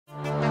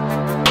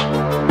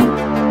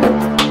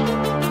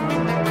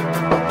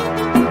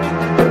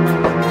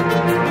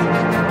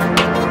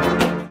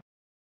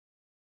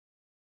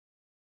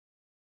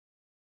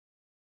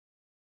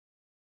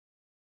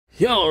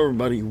Hello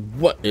everybody,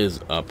 what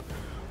is up?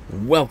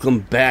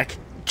 Welcome back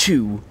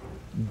to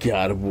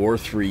God of War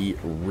III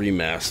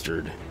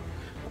Remastered.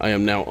 I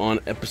am now on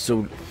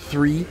episode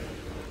 3,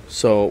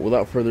 so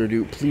without further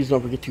ado, please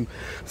don't forget to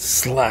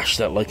slash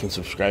that like and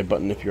subscribe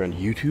button if you're on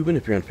YouTube, and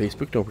if you're on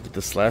Facebook, don't forget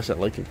to slash that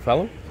like and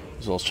follow,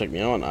 as well as check me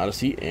out on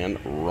Odyssey and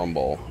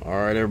Rumble.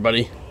 Alright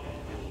everybody,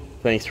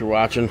 thanks for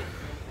watching.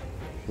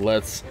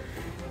 Let's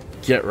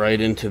get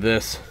right into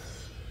this.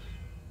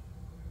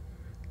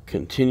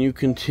 Continue.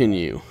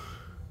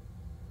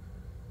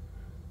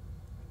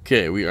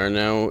 Okay, we are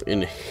now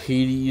in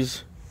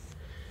Hades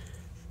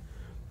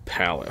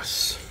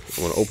Palace.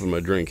 I'm going to open my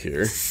drink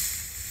here.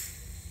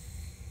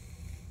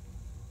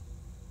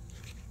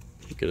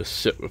 Get a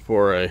sip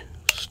before I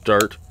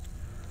start.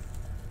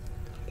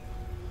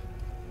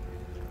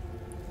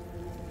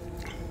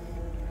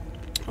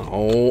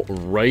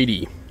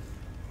 Alrighty.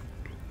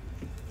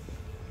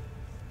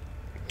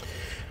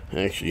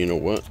 Actually, you know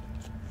what?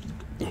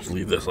 Let's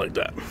leave this like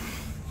that.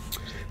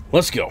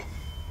 Let's go.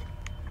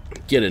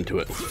 Get into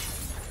it.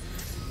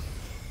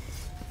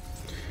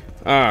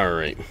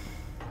 Alright.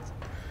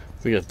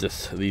 We got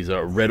these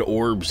red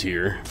orbs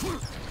here.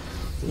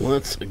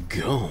 Let's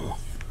go.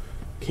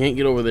 Can't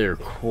get over there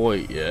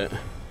quite yet.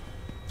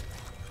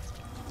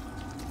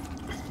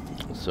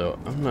 So,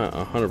 I'm not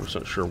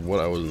 100% sure what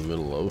I was in the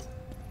middle of.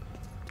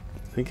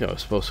 I think I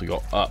was supposed to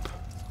go up.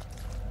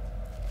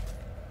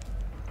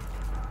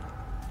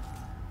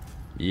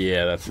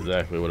 Yeah, that's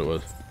exactly what it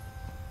was.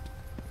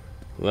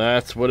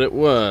 That's what it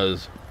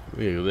was.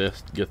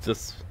 Get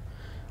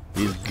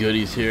these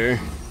goodies here.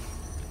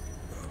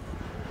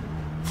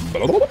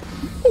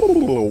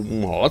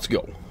 Let's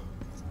go.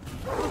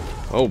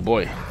 Oh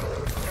boy.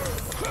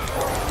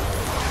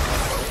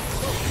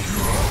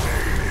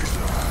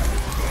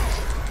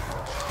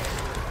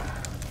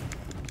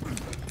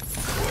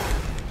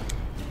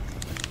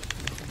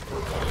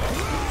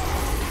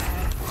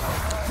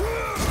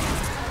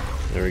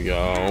 There we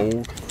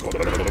go.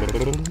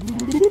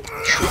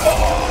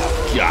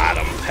 Got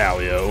him,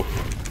 Palio.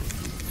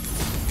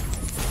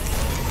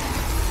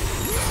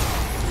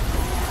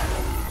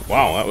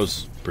 Wow, that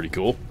was pretty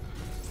cool.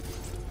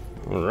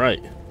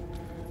 Alright.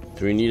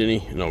 Do we need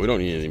any? No, we don't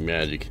need any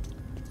magic.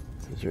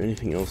 Is there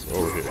anything else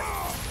over here?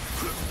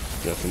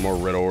 Got some more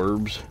red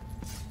orbs.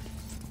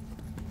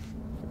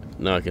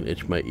 Now I can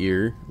itch my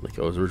ear like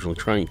I was originally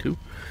trying to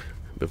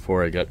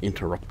before I got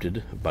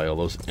interrupted by all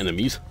those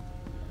enemies.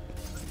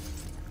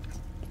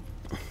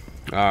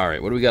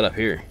 Alright, what do we got up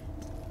here?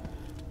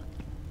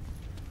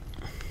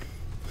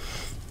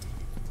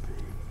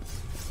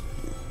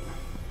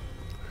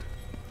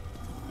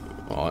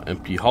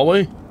 Empty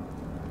hallway.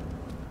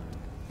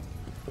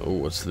 Oh,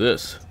 what's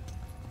this?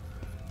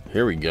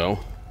 Here we go.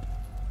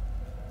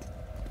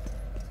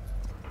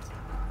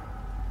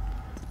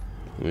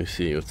 Let me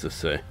see, what's this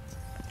say?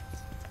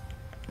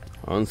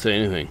 I don't say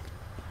anything.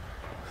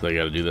 So I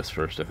gotta do this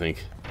first, I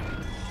think.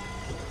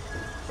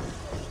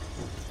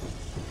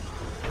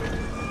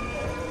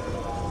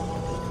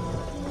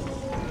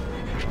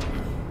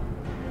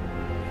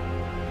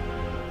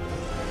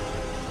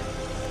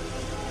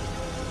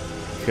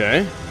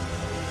 Okay.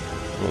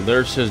 Well,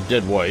 there's his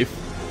dead wife.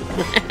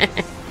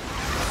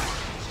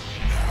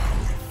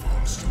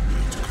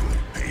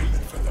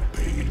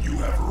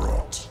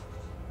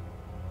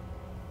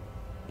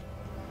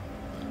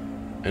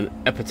 An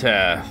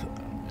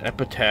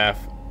epitaph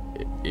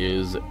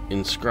is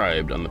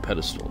inscribed on the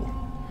pedestal.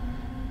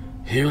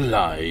 Here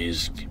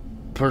lies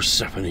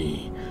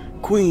Persephone,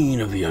 queen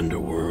of the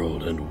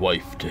underworld and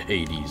wife to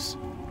Hades.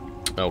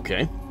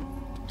 Okay.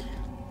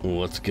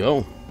 Let's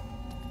go.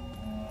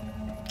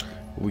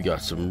 We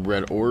got some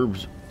red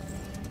orbs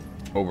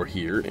over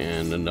here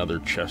and another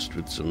chest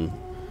with some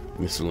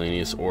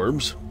miscellaneous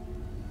orbs.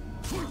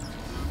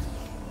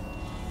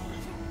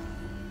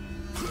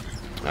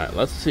 Alright,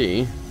 let's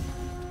see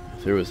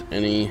if there was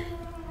any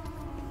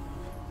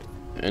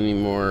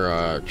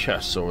more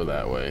chests over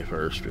that way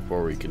first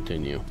before we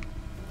continue.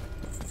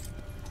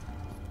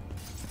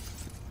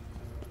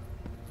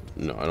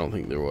 No, I don't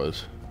think there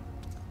was.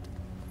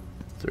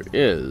 If there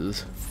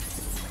is...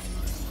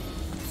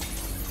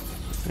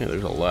 Yeah,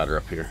 there's a ladder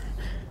up here.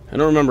 I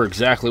don't remember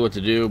exactly what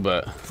to do,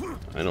 but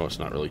I know it's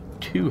not really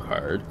too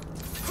hard.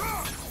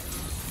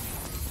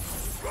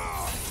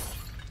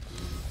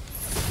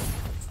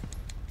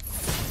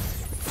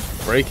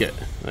 Break it.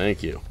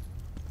 Thank you.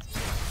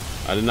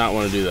 I did not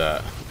want to do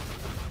that.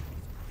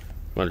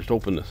 Come on, just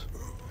open this.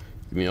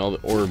 Give me all the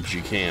orbs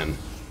you can.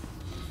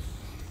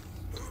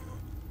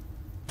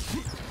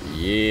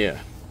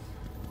 Yeah.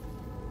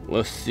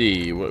 Let's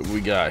see what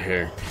we got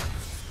here.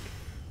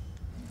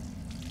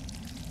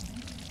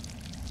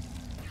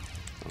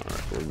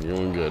 We're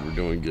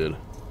doing good.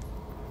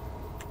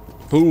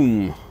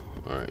 Boom!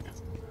 Alright.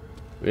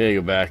 We gotta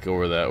go back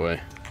over that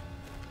way.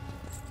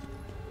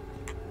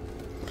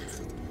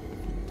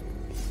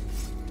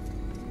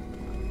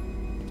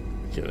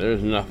 Okay,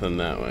 there's nothing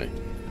that way.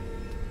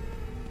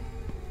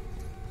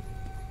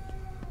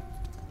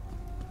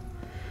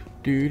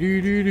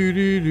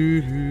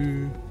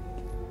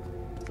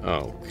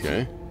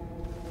 Okay.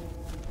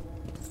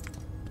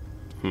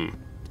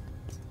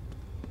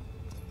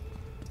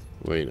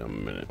 Wait a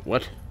minute.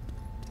 What?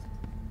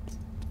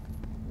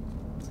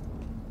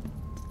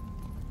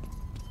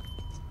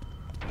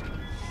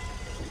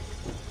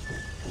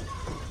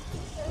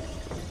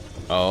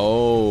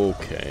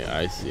 Okay,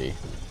 I see.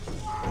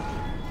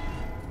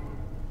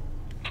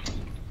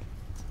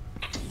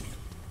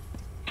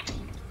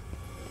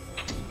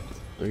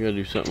 I gotta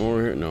do something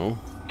over here? No.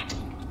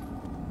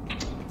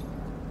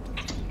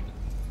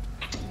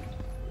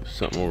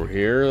 Something over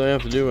here they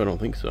have to do? I don't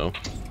think so.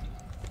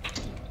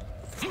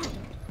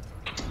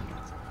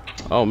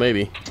 Oh,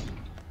 maybe.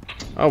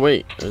 Oh,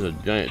 wait. There's a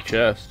giant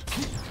chest.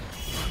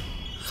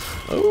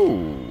 Oh,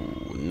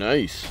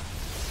 nice.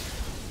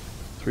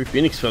 3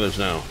 phoenix feathers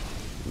now.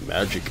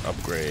 Magic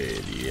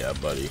upgrade. Yeah,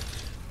 buddy.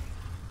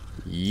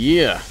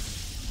 Yeah.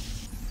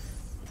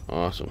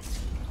 Awesome.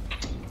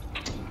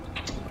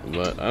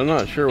 But I'm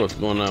not sure what's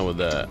going on with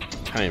that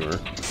timer.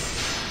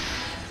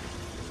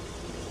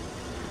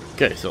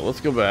 Okay, so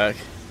let's go back.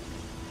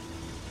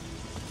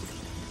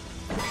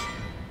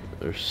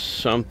 There's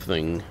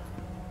something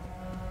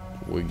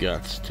we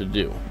got to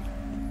do.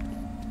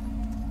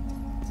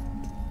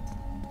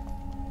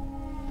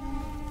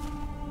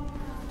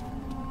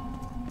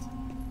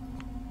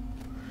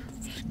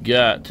 There's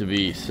got to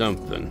be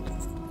something.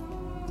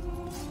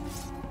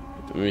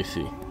 Let me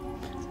see.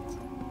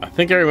 I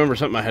think I remember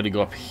something. I had to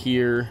go up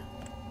here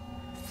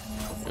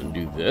and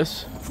do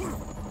this.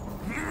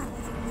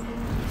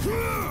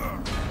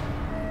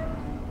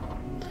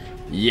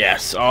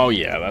 Yes. Oh,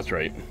 yeah, that's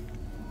right.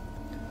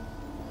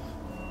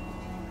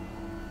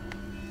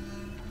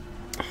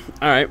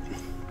 Alright.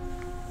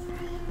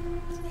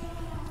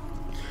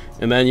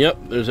 And then, yep,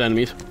 there's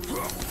enemies.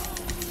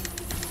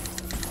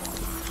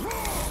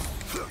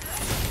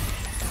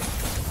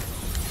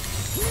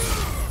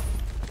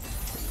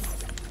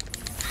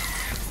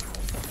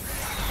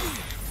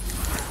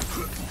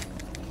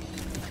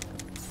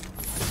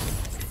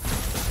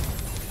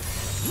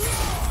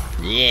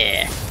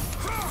 Yeah.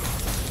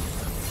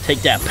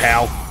 Take that,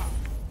 pal.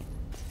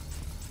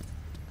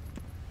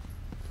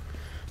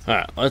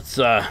 Alright, let's,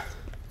 oh,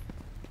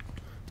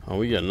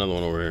 we got another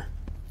one over here.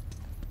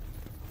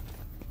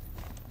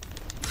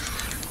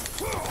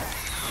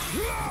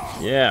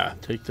 Yeah,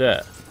 take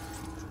that.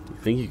 You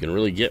think you can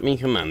really get me?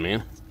 Come on,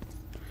 man.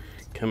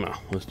 Come on,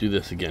 let's do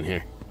this again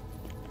here.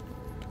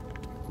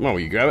 Come on,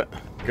 will you grab it?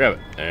 Grab it.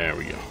 There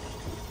we go.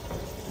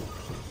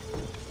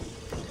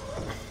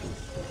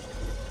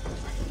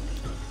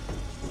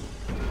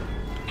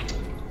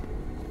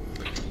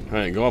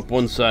 Alright, go up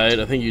one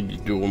side. I think you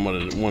do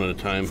one at a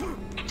time.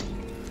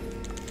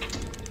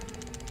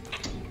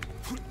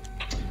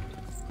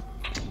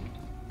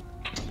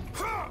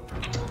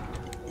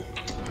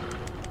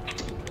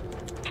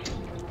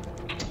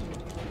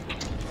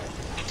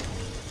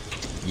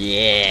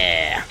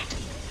 Yeah.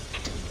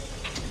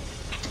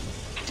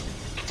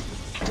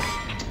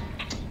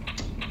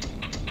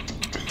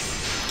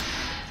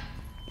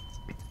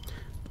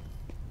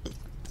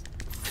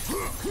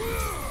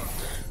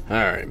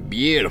 Alright,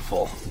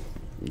 beautiful.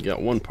 You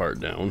got one part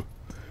down.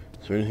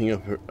 Is there anything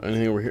up here?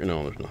 Anything over here?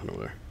 No, there's nothing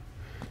over there.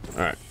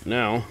 Alright,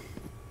 now.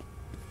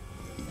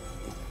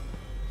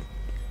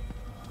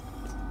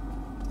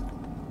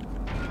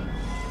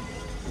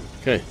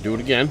 Okay, do it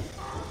again.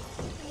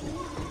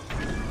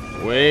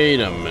 Wait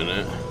a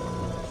minute.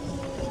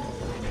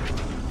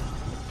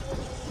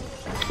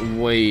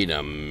 Wait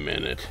a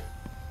minute.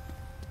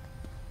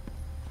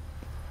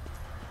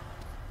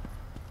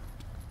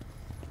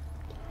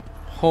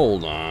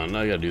 Hold on,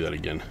 I gotta do that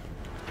again.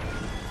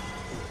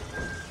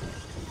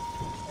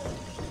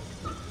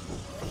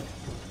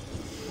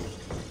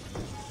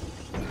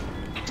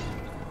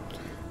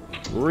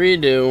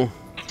 Redo.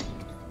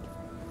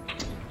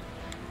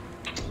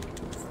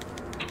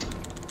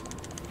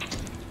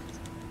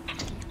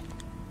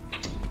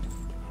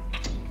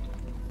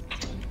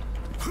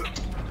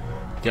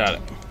 Got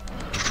it.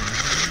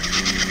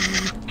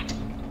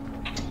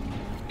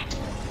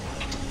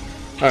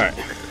 All right.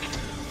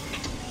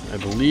 I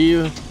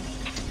believe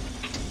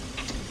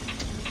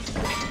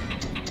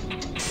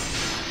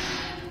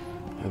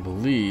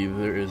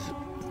there is.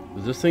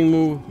 Does this thing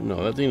move?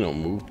 No, that thing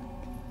don't move.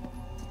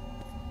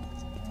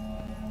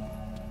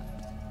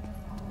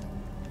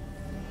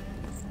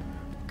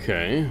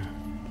 Okay.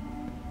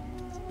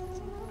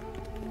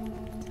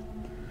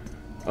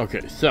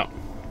 Okay, so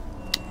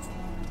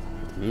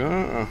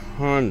not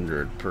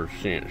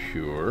 100%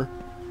 sure.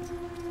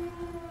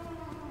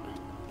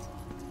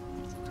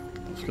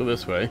 Let's go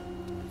this way.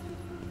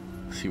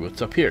 See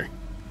what's up here.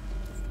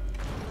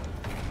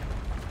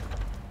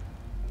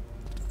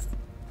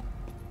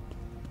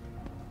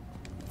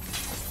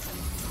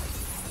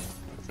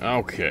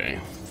 Okay.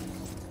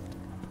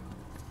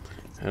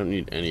 I don't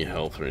need any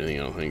health or anything,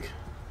 I don't think.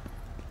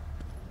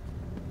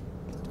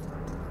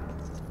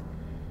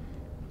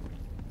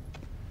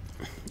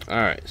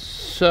 Alright,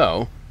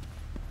 so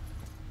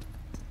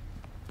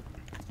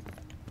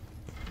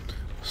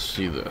let's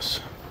see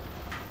this.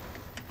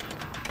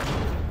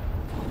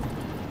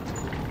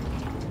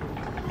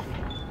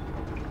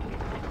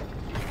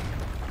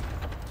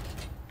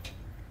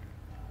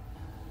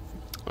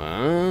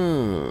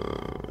 Ah,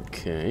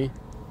 okay.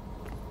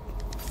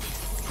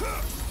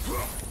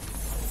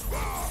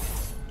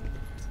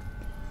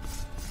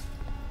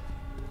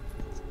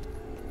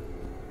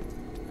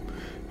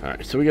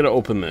 Alright, so we gotta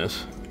open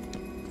this.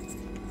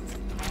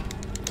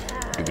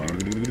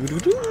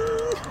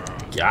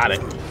 Got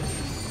it.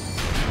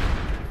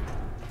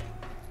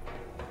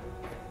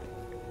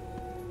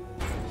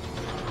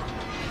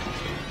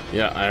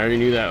 Yeah, I already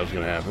knew that was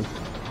gonna happen.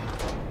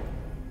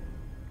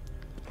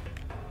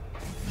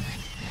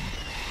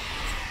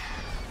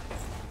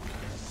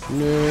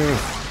 No.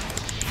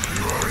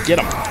 Get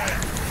him.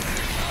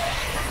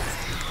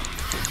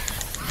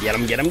 Get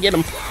him, get him, get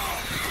him.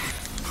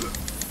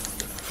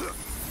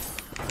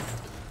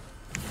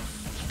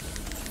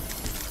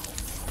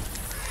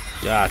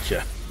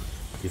 Gotcha.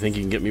 You think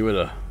you can get me with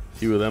a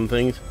few of them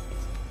things?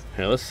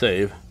 Here, let's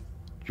save.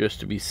 Just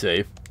to be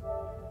safe.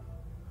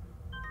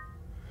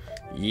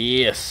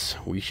 Yes,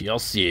 we shall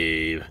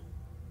save.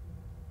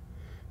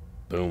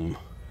 Boom.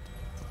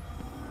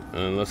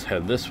 And let's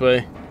head this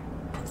way.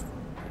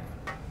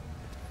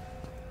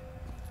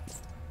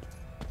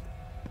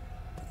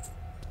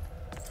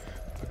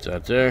 What's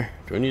that there?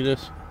 Do I need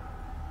this?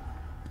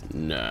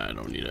 Nah, I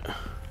don't need it.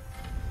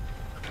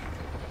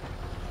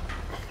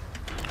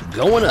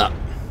 Going up.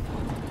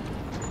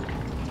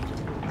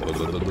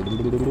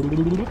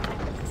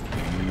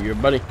 Here,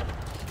 buddy.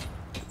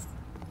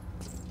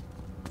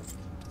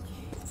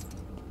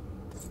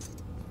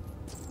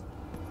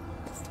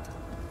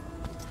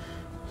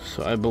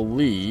 So I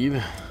believe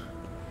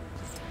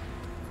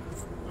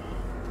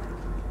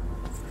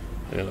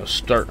I gotta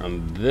start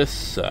on this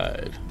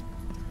side.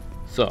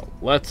 So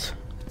let's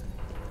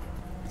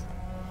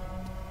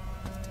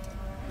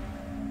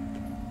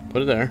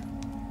put it there.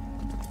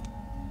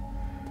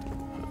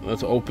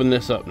 Let's open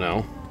this up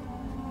now.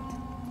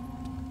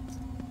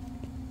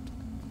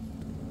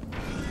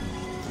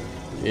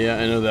 Yeah,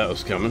 I know that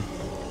was coming.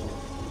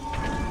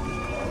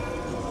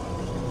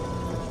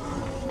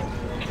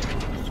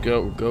 Let's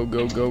go, go,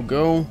 go, go,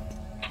 go.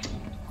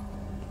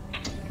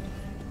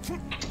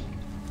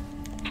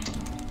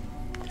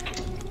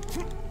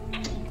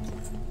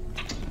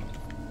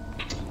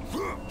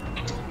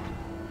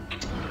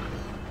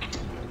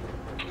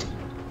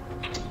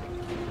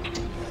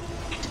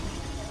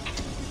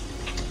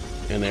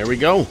 And there we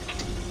go.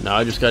 Now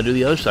I just gotta do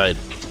the other side.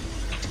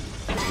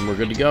 And we're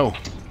good to go.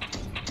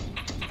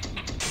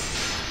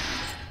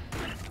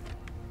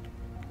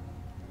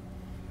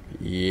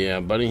 Yeah,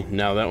 buddy.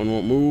 Now that one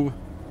won't move.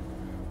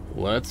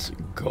 Let's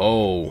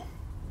go.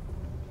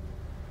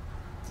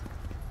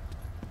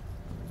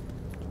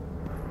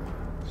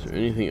 Is there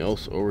anything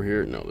else over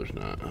here? No, there's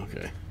not.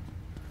 Okay.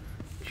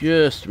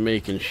 Just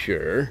making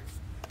sure.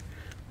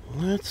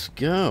 Let's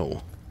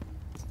go.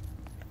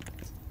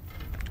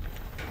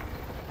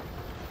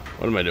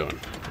 What am I doing?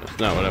 That's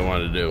not what I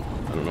wanted to do.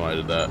 I don't know why I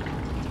did that.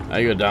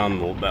 I go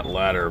down that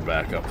ladder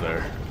back up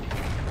there.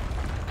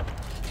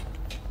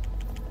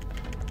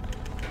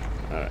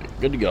 Alright,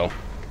 good to go.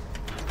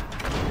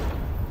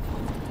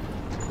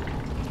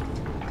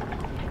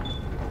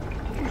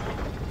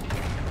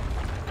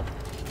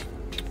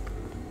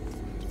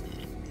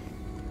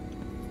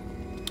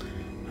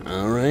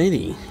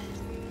 Alrighty.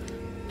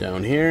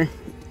 Down here.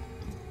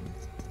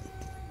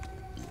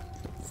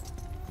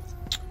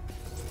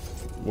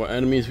 What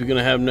enemies are we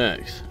gonna have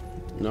next?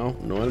 No?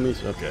 No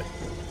enemies? Okay.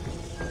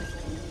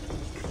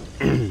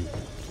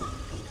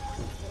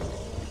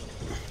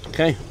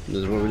 Okay, this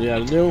is what we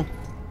gotta do.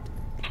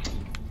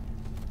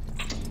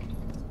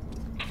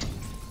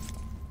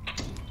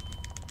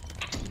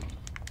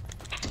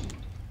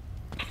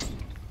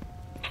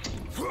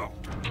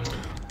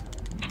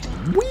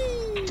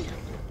 Whee!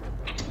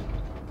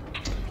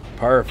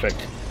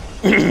 Perfect.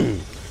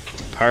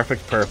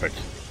 Perfect, perfect.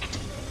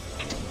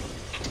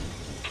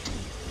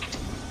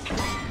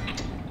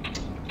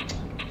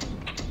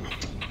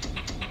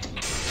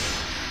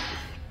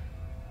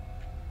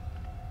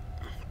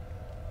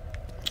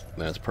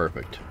 That's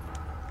perfect.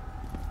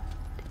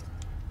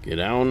 Get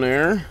down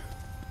there.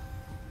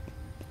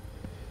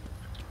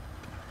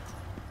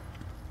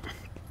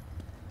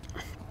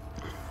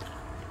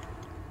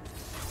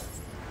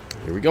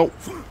 Here we go.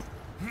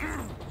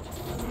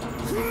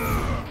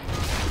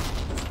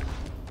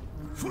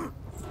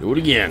 Do it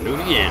again. Do it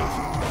again.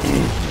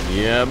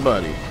 Yeah,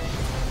 buddy.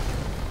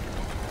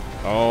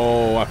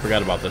 Oh, I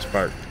forgot about this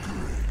part.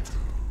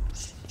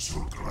 Kratos,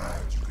 so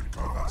glad you could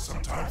carve out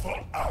some time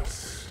for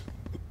us.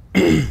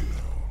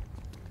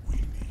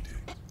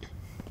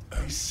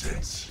 I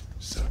sense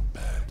some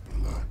bad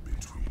blood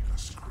between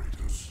us,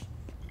 Kratos.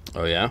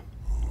 Oh, yeah?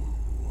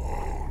 Oh,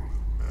 all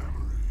the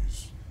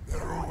memories.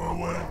 They're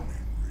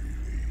overwhelming,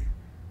 really.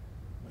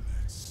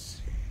 Let's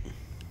see.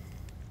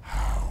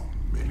 How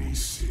many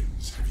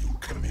sins have you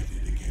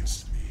committed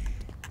against me?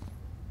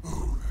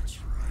 Oh, that's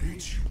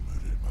right. You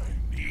murdered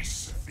my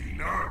niece,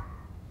 Athena.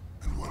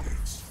 And what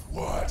else?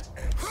 What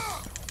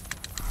else?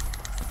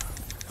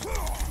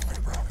 My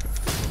brother,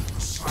 the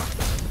son.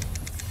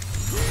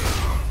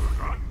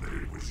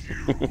 It was you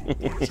who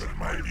butchered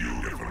my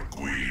beautiful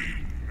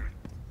queen.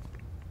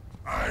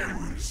 I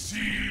will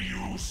see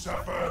you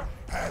suffer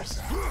as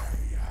I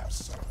have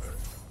suffered.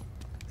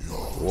 Your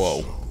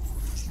Whoa. soul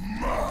is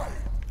mine.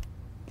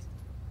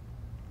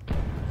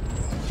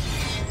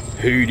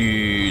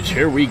 Hades,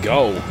 here we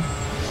go.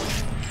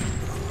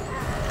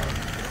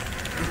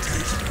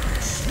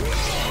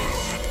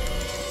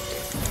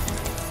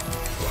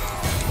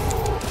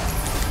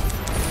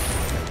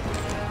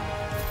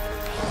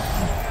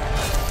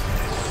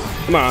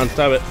 Come on,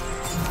 stop it.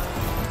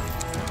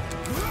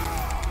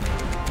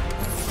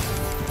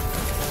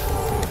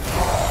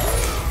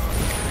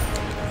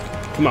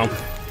 Come on.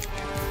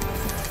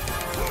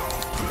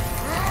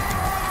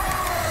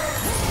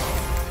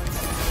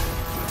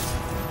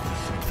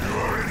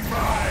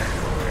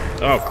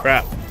 Oh,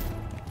 crap.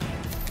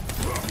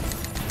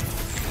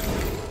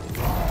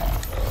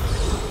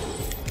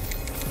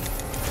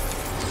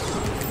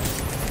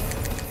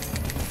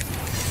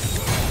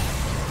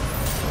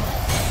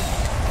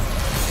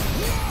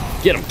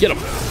 Get him, get him.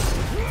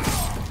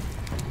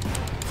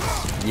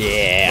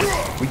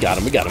 Yeah. We got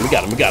him, we got him, we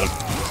got him, we got him.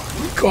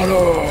 Got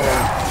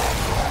him.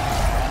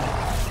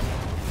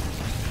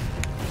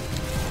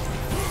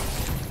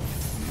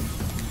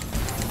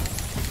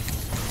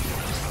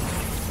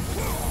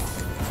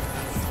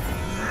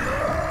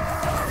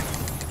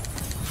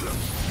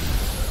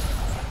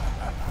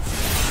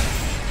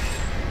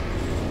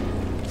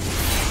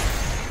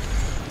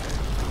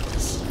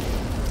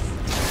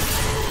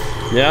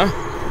 Yeah?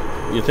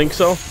 You think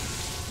so?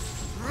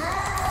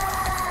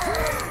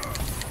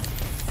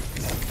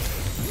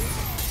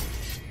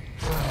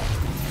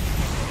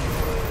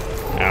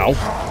 Ow.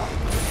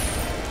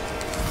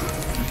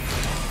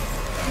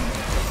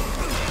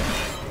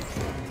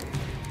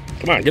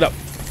 Come on, get up.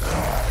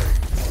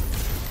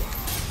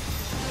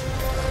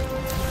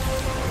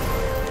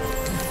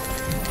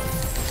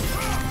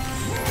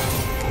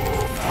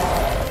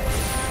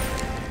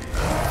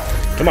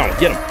 Come on,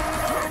 get him.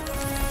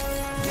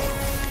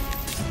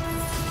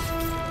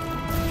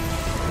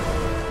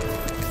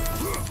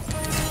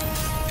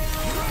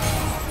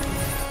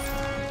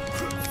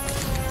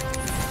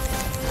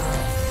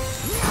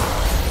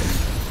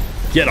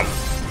 Get him.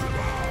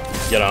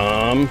 Get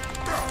him.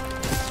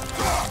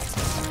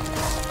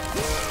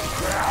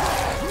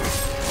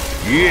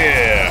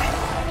 Yeah.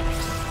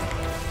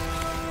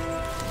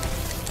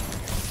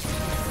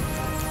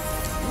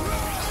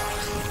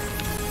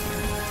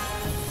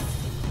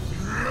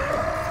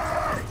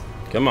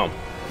 Come on.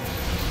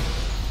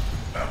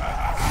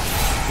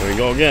 There we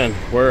go again.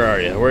 Where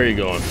are you? Where are you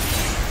going?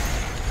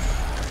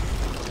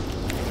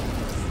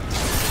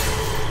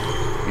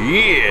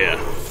 Yeah.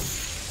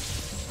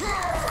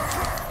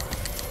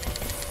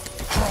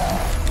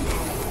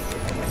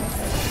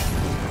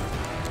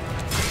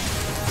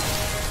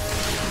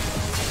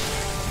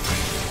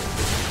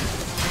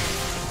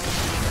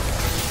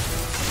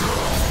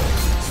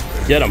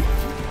 Get him.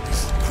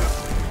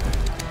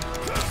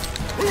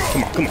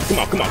 Come on, come on, come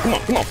on, come on, come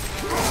on, come on.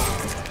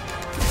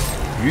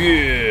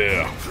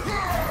 Yeah.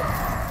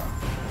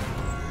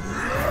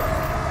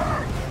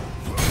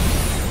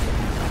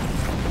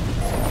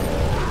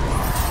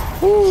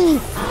 Woo.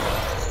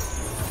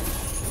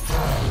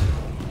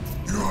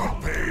 Your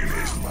pain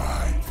is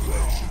my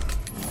pleasure.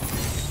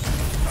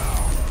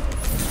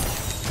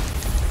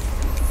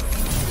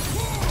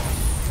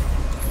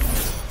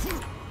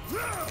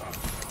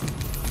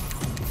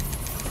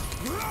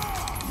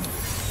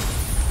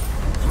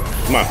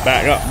 Come on,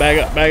 back up, back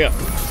up, back up.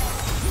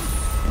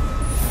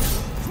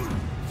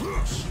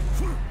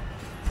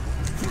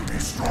 Be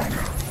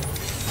stronger.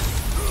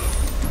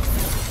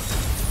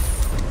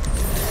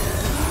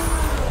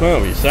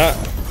 Oh, you sat.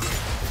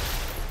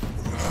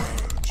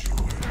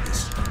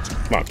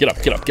 Come on, get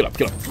up, get up, get up,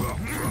 get up.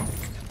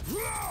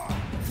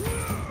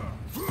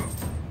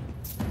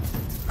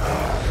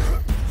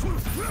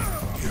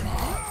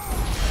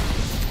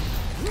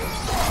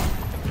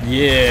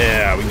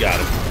 Yeah, we got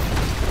him.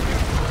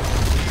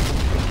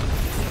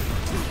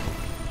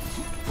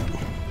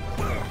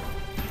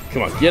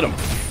 Come on, get him.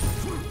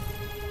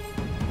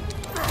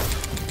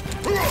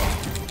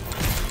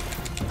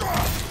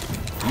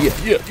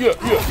 Yeah.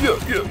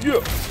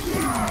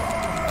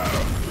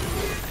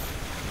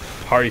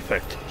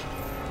 Perfect.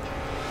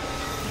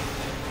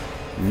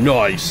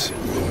 Nice.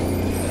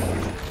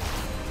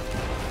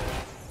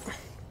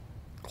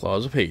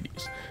 Claws of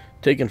Hades.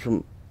 Taken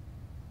from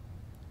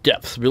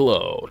depths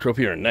below.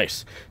 Trophy earned.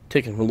 Nice.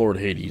 Taken from Lord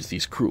Hades,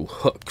 these cruel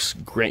hooks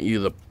grant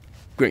you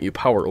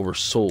power over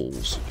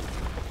souls.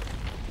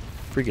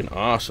 Freaking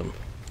awesome.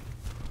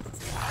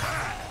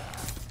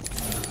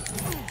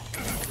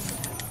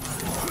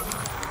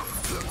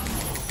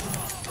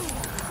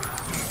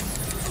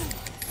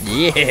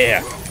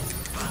 Yeah.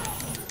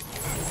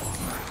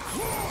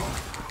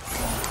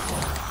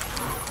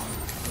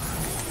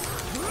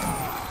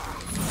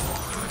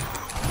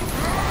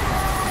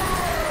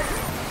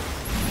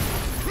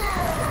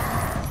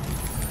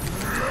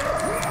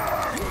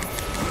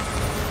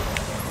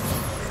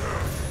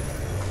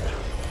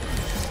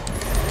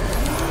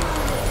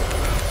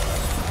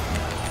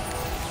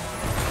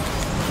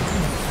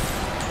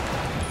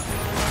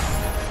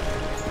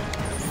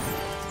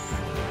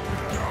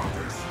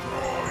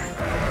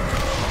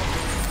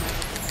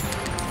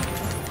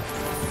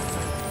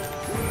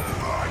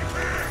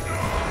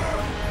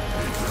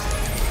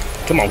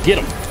 Come on, get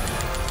him.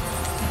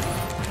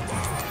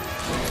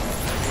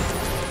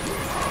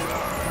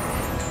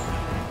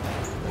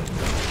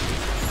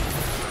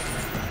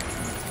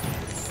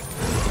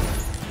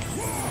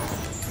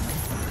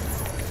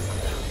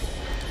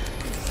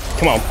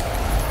 Come on.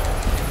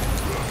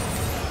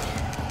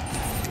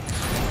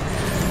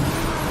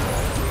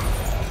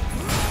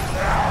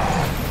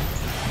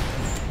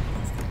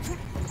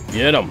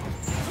 Get him.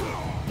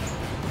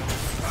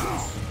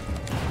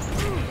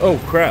 Oh,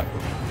 crap.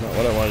 Not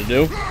what I want to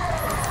do.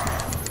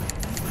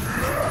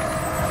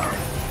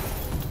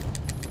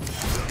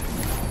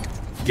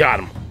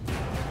 Got him.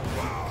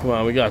 Come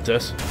on, we got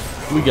this.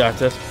 We got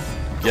this.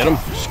 Get him.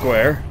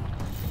 Square.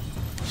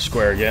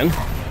 Square again.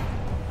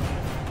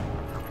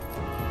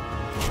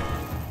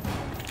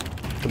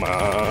 Come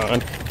on.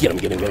 Get him,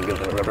 get him, get him, get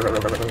him.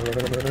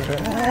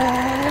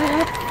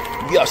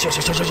 Yes, yes,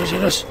 yes, yes, yes,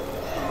 yes.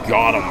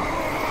 Got him.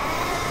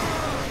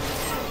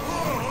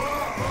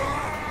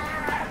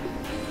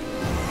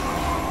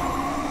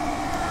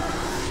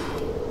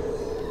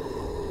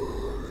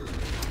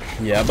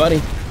 Yeah,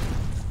 buddy.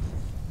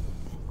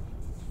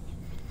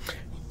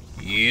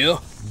 Yeah,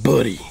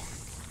 buddy.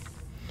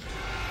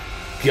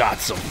 Got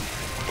some.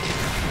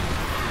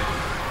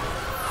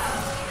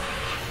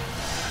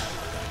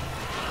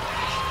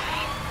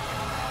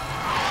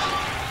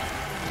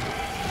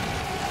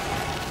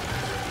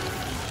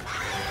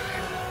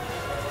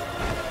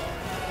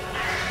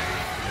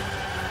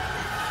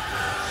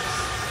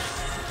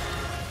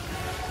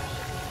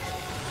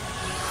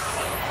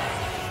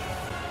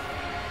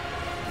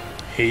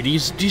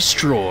 Hades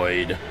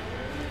destroyed.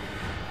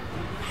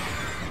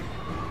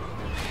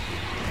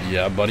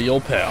 Yeah, buddy,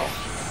 old pal.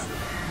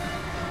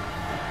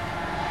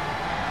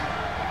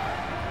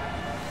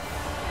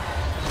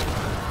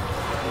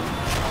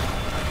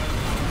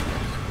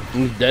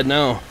 He's dead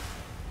now.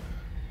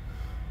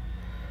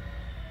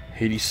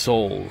 Hades'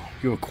 soul.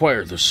 You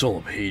acquired the soul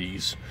of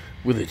Hades.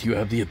 With it, you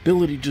have the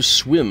ability to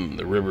swim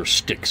the river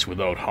Styx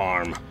without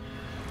harm.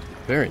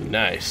 Very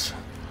nice.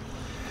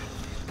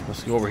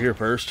 Let's go over here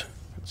first.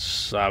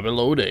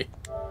 Sabilode.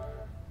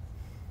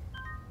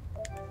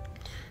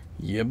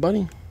 Yeah,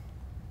 buddy.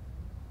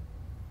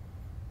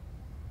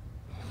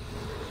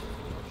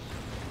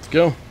 Let's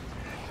go.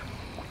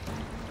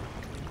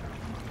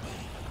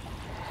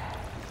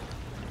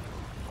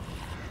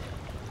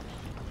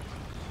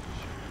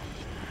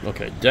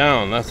 Okay,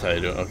 down. That's how you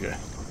do it. Okay.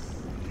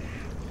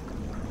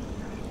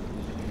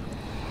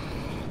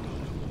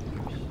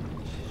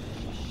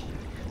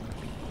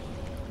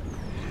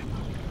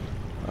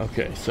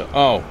 Okay, so,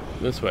 oh,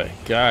 this way.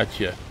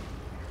 Gotcha.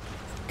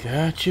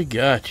 Gotcha,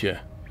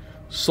 gotcha.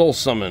 Soul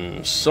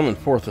summon. Summon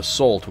forth a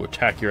soul to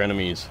attack your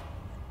enemies.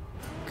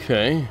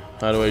 Okay,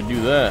 how do I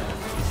do that?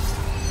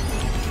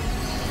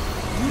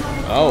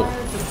 Oh.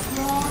 The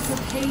claws of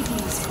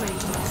Hades,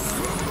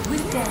 Kratos.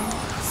 With them,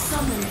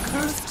 summon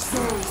cursed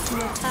souls to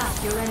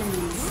attack your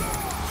enemies.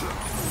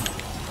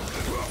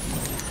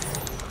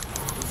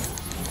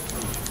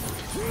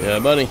 Yeah,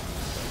 buddy.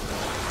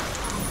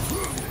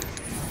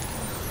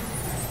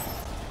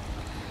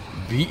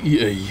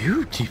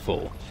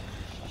 Beautiful.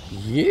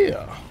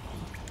 Yeah.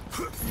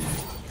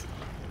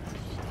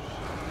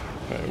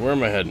 Alright, where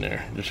am I heading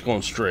there? Just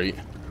going straight.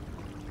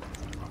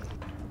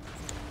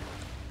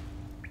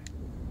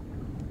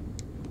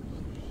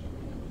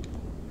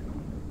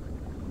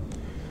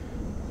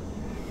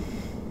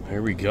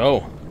 Here we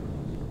go.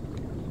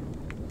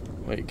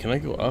 Wait, can I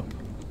go up?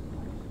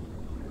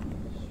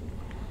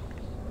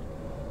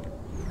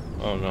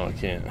 Oh no, I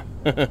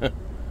can't.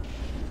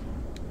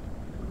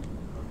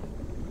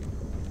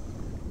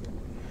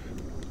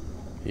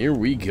 Here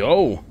we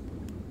go.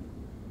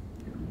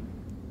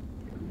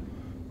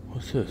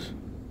 What's this?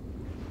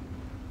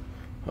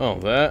 Oh,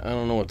 that? I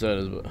don't know what that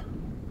is, but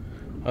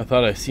I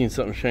thought I seen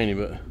something shiny,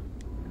 but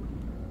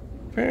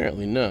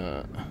apparently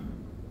not.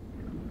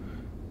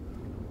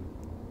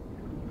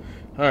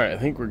 Alright, I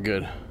think we're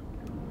good.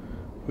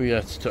 We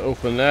got to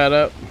open that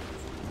up.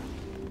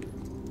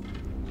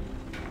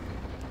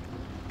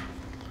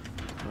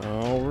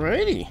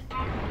 Alrighty.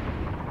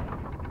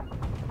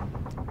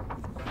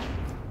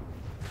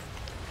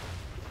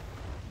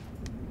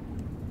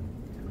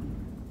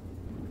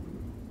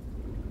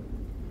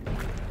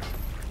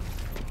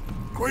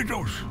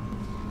 Kratos,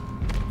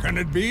 can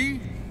it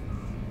be?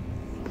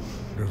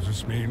 Does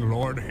this mean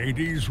Lord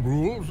Hades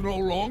rules no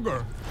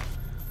longer?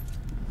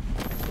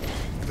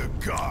 The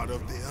god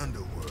of the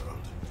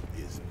underworld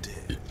is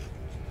dead.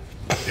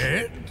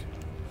 Dead?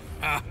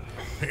 Ah,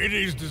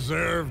 Hades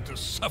deserved to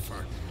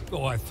suffer,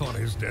 though I thought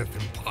his death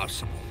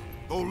impossible.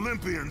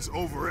 Olympians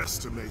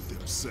overestimate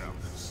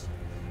themselves.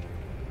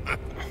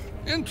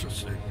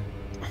 Interesting.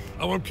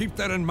 I will keep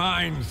that in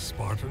mind,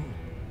 Spartan.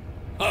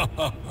 Ha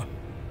ha ha.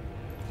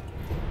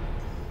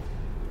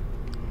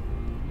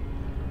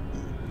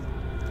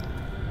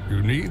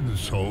 You need the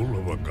soul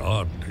of a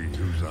god to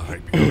use the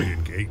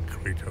Hyperion Gate,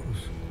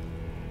 Kratos.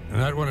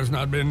 And that one has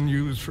not been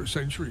used for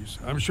centuries.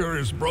 I'm sure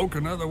it's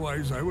broken,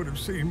 otherwise I would have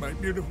seen my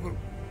beautiful...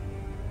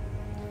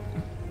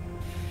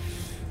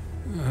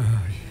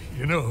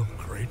 You know,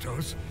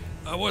 Kratos,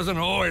 I wasn't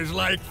always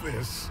like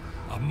this,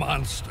 a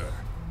monster.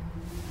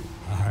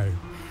 I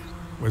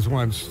was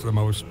once the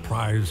most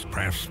prized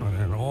craftsman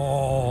in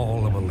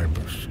all of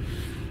Olympus.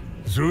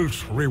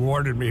 Zeus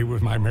rewarded me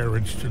with my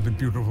marriage to the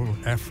beautiful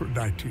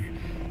Aphrodite.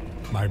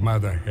 My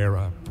mother,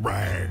 Hera,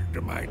 bragged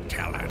of my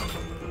talent.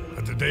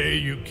 But the day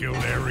you killed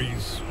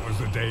Ares was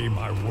the day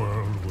my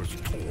world was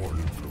torn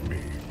from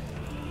me.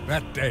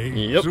 That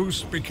day,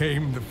 Zeus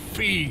became the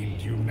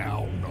fiend you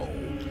now know.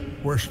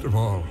 Worst of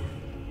all,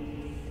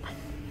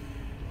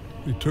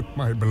 he took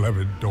my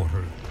beloved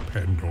daughter,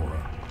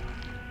 Pandora.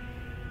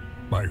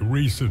 My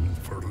reason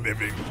for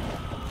living.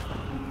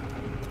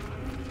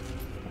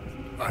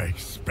 I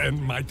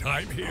spend my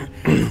time here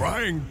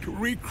trying to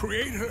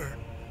recreate her.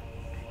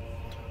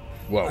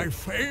 Whoa. I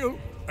fail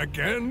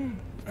again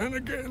and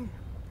again.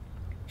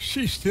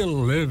 She still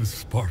lives,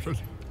 Spartan.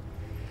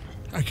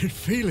 I can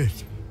feel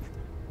it.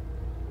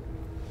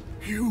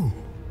 You,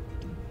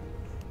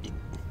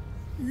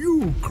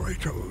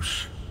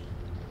 Kratos.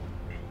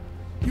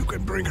 You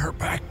can bring her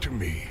back to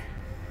me.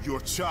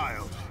 Your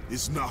child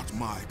is not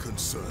my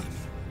concern.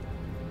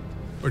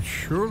 But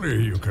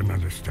surely you can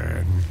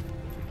understand.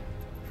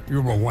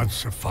 You were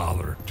once a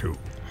father, too.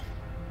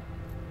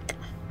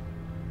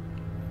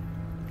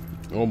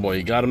 Oh boy,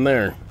 you got him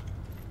there.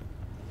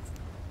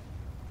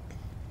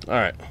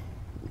 Alright.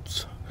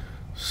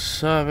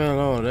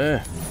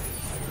 Savelore.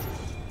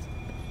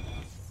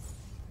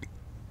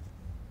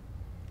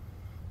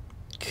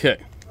 Okay.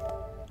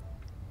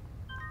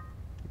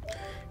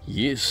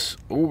 Yes,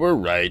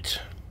 overright.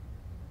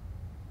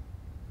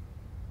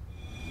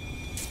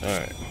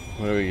 Alright,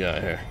 what do we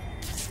got here?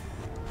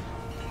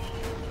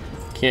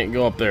 Can't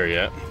go up there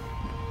yet.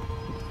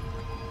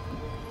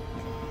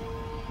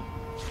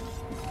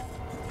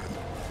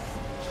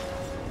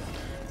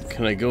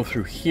 Can I go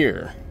through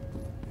here?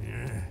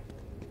 Yeah.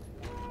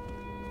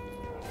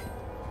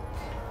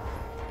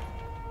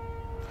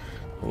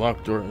 The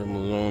locked door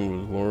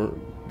alone with Lord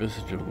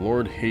visage of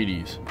Lord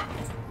Hades.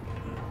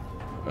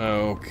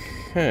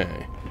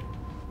 Okay.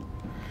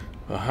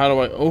 Well, how do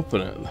I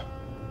open it?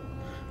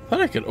 I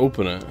thought I could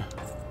open it.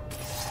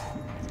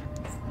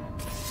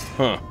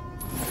 Huh.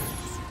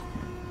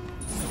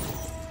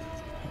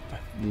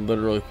 I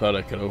literally thought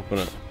I could open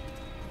it.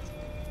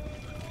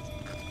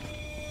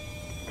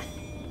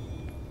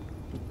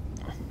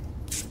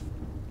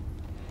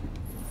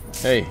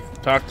 Hey,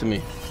 talk to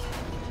me.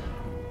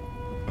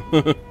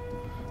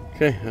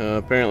 Okay,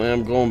 apparently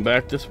I'm going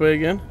back this way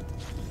again.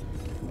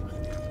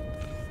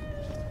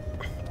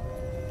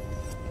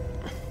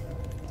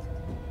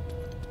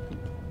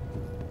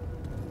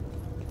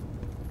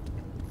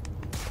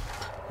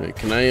 Wait,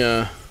 can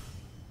I,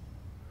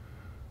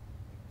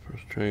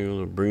 first triangle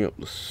to bring up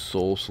the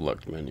soul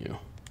select menu.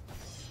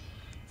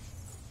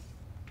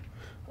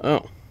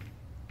 Oh.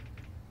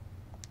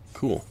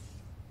 Cool.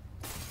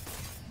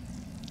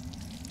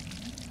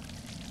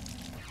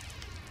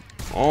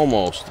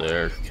 Almost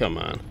there. Come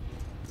on.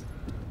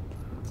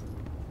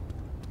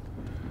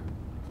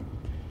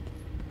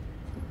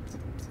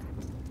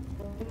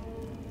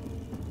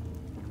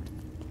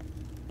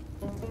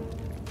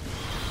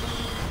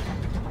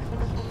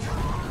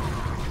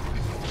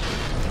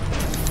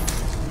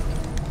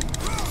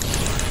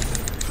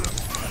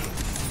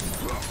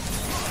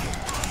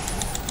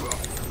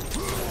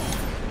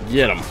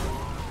 Get him.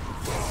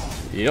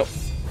 Yep.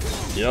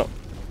 Yep.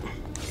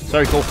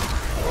 Sorry, Cole.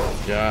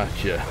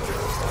 Gotcha.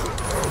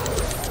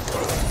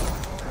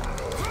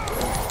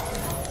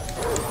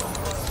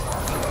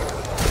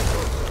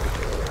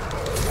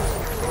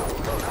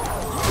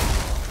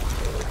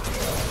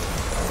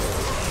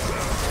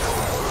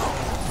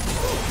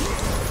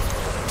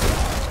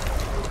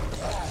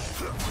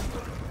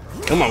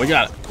 Come on, we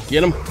got it.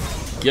 Get him.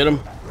 Get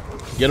him.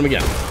 Get him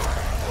again.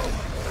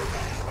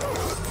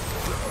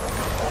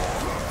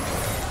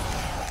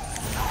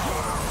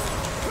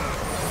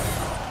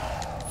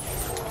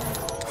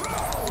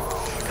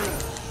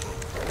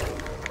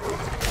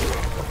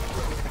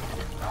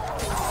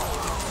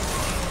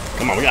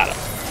 Come on, we got it.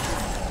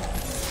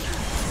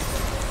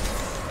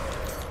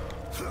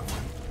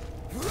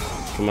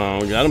 Come on,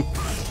 we got him.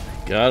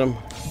 Got him.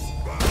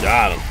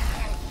 Got him.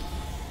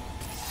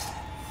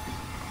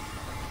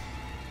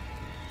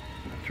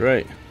 That's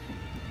right.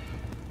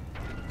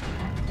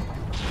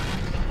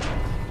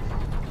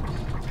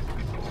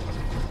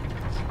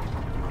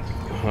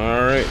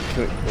 Alright,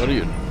 what are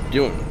you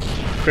doing?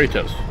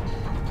 Kratos.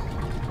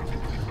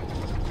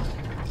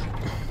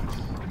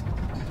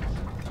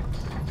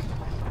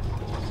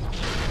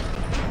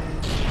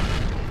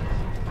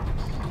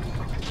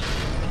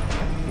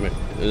 Wait,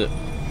 is it?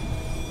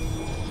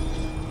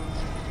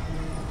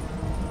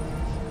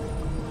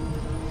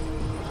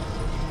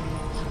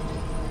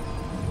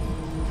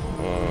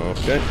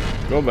 Okay,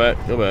 go back,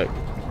 go back.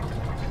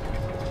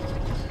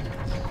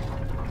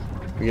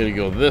 We gotta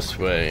go this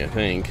way, I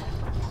think.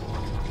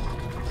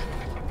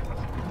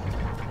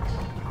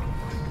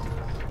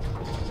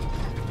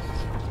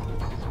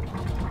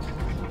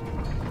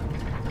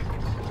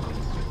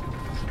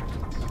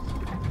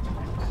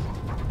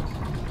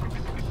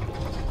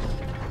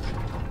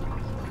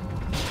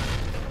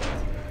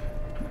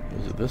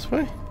 This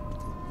way?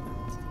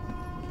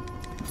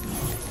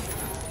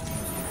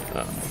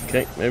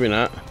 Okay, maybe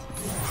not.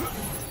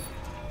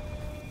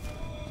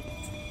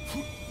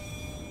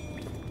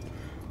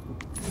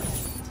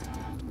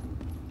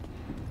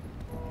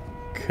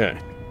 Okay.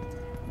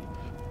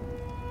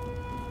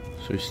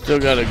 So we still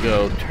gotta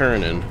go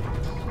turning.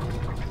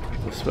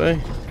 This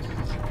way?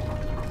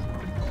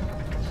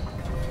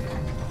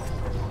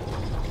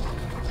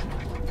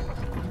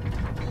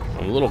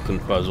 I'm a little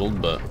confuzzled,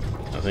 but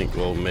I think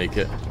we'll make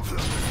it.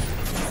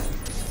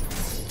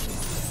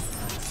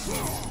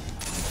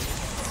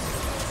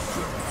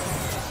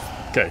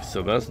 Okay,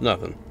 so that's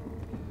nothing.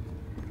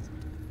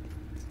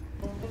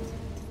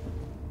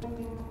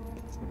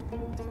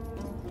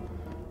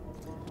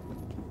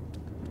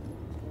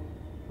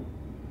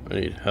 I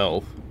need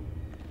health.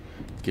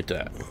 Get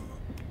that.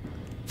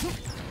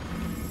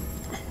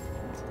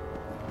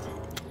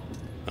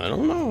 I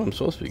don't know. I'm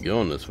supposed to be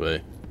going this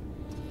way.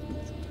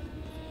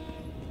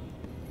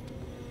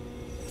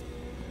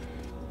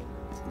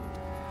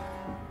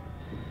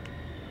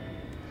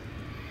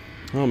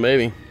 Oh,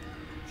 maybe.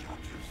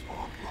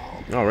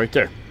 Oh, right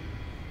there.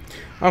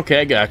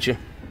 Okay, I got you.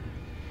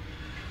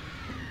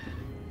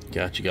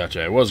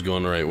 Gotcha. I was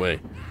going the right way.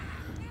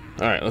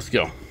 All right, let's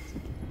go.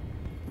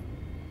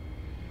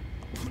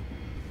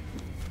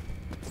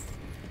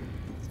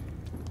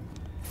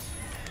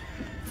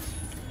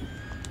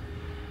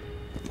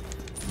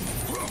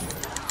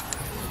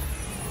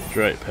 That's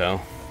right,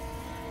 pal.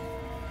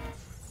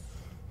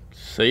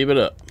 Save it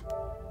up.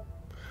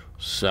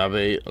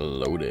 Save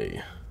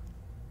loade.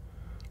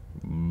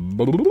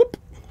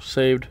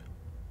 Saved.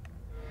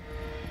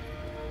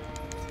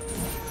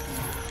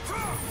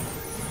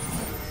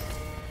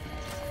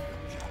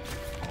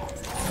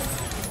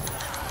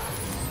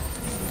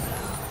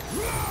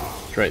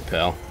 That's right,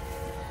 pal.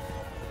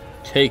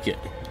 Take it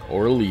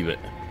or leave it.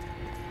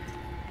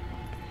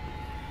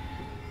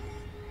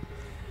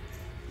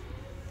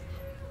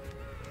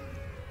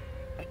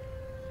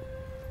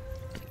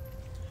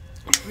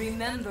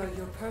 Remember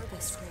your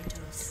purpose,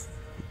 Kratos.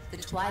 The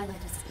twilight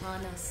is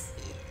upon us.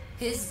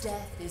 His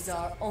death is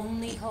our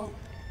only hope.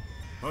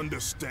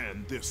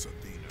 Understand this,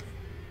 Athena.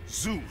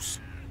 Zeus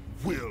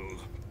will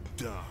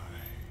die.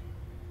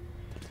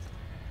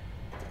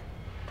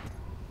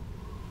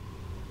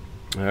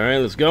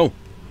 Alright, let's go.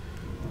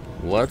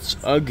 Let's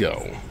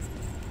go.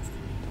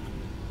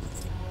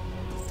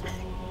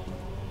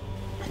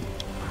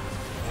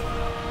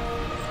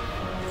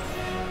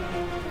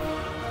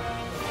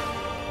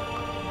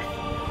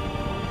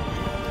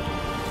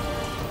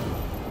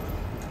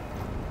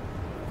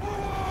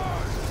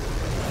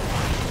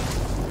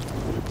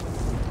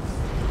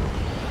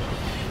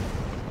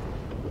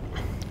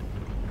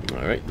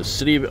 Alright, the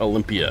city of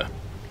Olympia.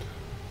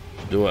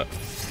 Do it.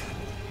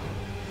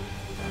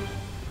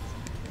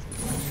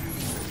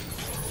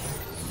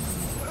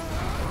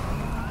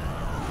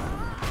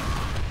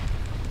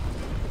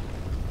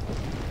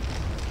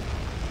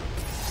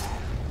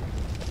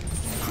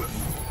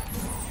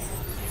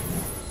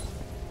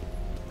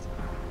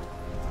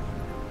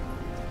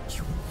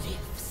 You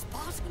live,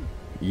 Spartan?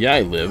 Yeah,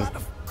 I live. Blood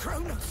of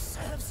Kratos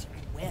serves you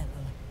well.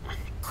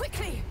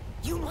 Quickly,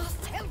 you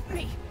must help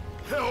me.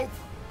 Help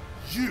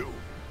you.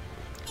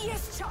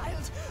 Yes,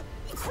 child.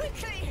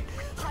 Quickly!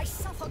 I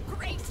suffer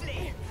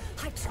greatly.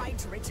 I tried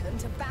to return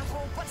to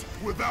battle, but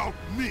Without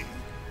me.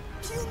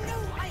 you know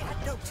I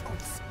had no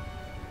choice.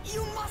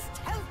 You must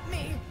help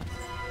me.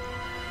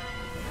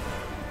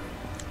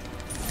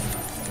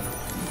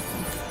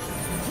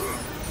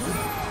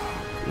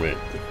 Wait.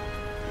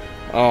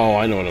 Oh,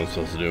 I know what I'm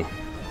supposed to do.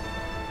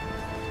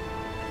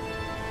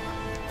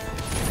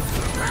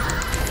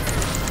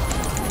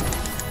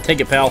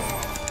 Take it, pal.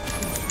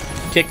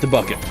 Kick the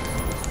bucket.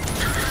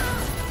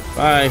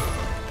 Bye.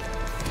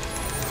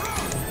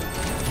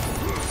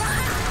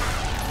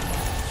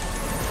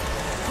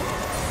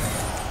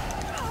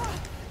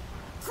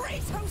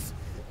 Kratos,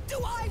 do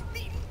I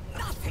mean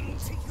nothing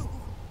to you?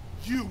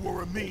 You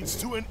were a means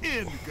to an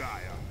end,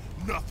 Gaia.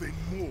 Nothing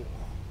more.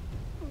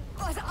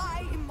 But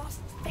I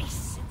must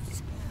face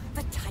Zeus.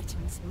 The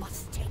Titans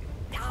must take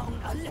down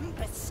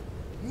Olympus.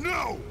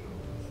 No!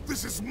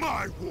 This is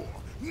my war,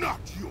 not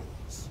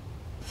yours.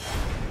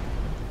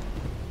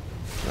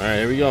 Alright,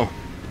 here we go.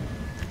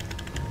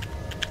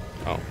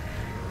 Oh.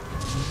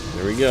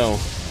 There we go.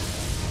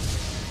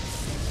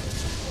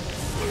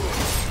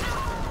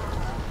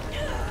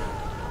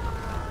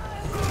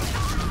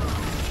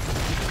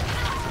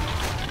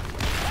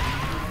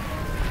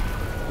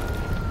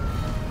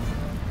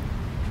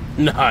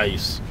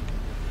 Nice.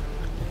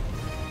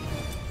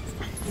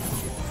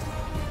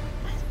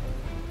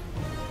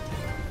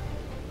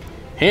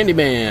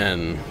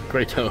 Handyman.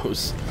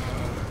 Kratos.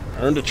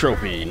 Earned a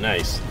trophy.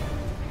 Nice.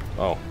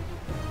 Oh.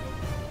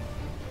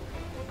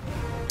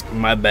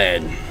 My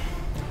bad.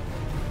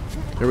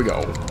 Here we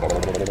go.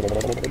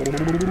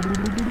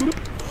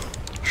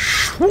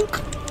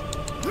 Shwook.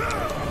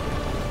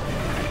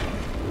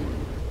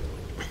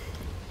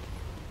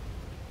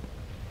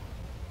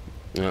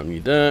 Don't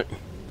need that.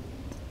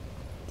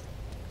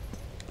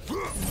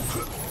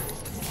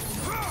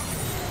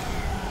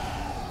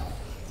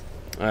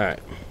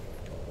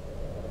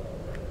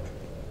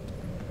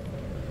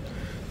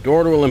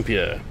 Go to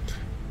Olympia.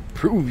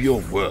 Prove your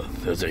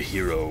worth as a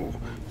hero.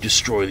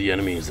 Destroy the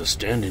enemies that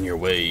stand in your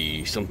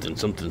way. Something,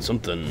 something,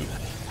 something.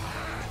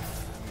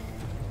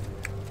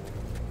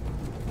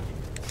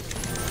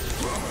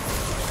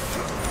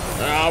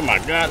 Oh my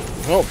god.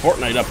 Oh,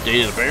 Fortnite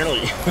updated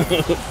apparently.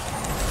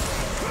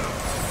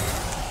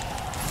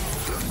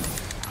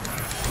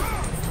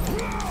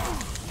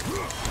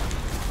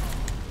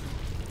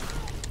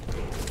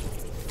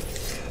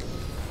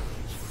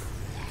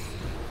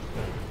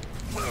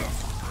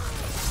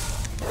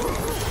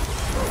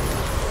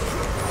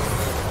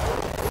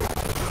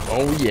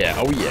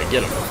 Oh yeah,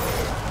 get him.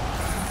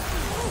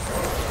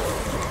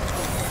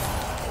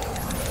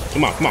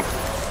 Come on, come on.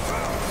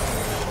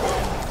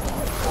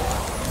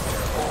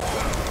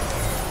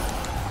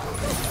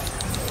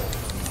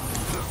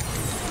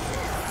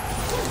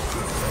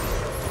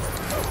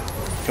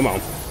 Come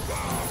on.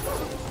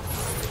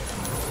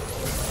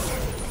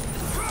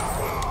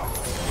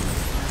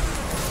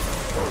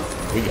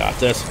 We got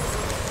this.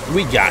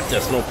 We got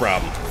this, no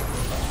problem.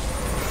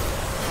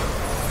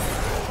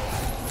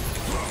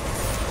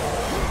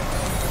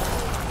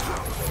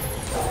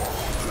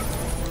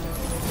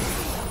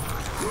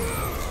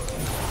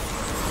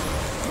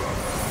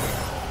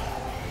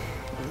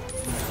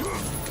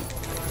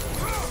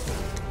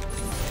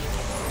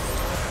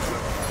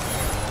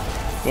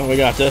 Well, we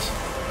got this.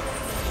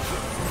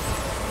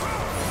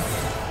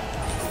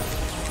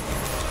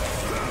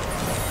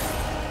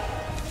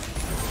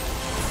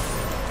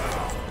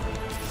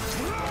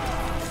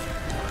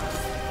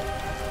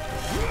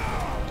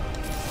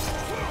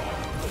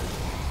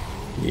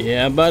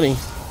 Yeah, buddy.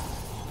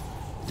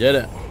 Did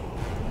it.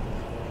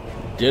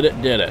 Did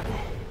it, did it.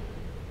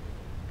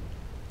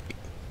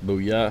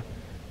 Booyah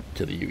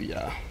to the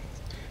Ouya.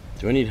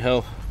 Do I need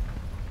health?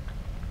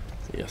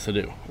 Yes, I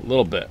do. A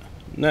little bit.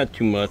 Not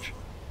too much.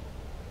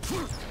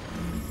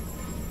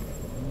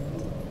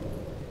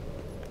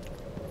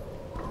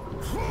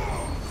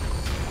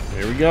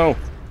 Here we go.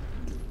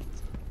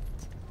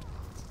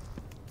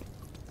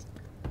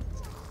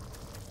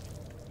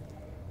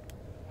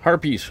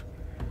 Harpies.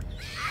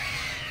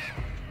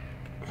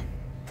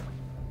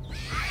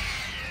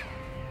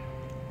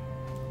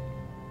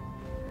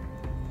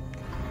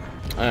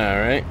 All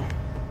right.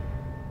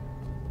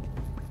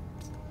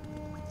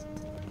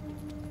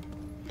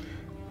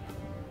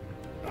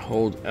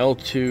 Hold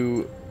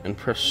L2 and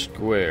press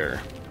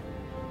square.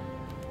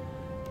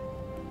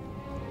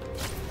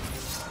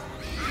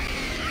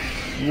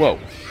 Whoa.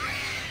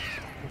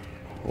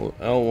 Hold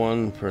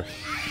L1, press.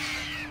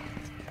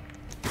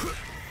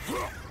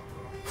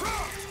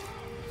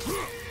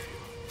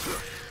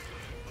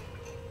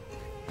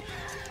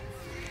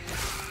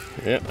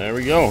 Yep, there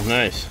we go.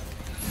 Nice.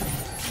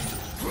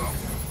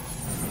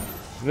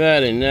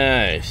 Very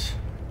nice.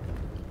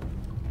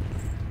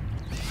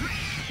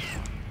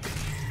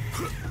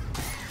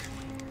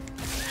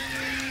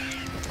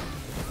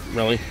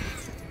 Really?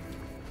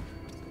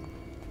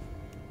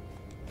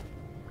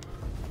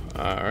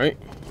 Alright,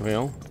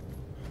 well.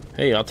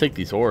 Hey, I'll take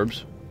these orbs.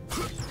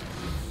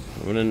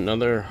 When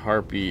another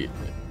harpy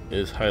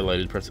is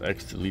highlighted, press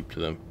X to leap to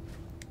them.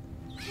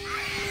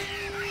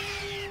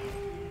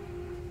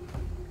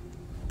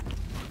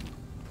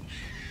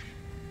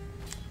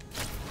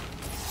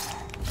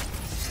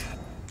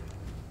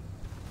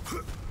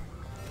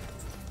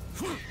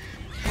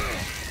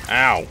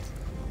 Ow.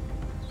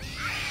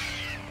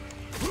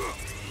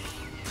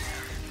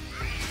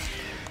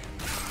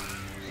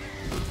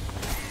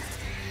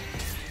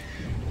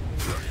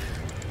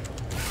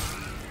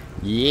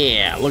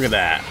 Yeah, look at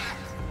that.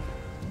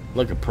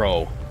 Look at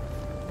pro.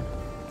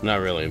 Not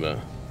really, but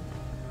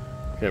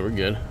okay, we're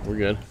good. We're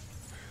good.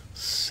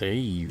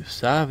 Save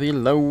Savvy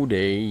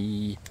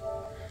Lodi.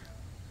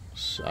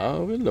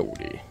 Savvy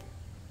Lodi.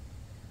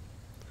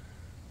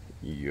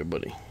 Yeah,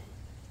 buddy.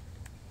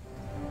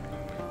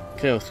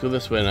 Okay, let's go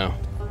this way now.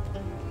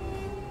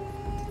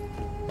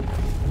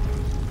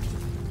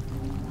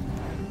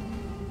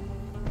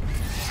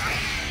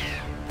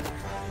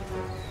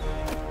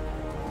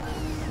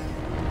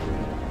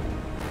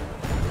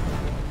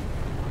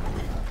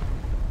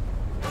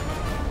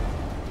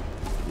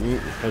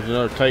 There's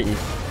another Titan. The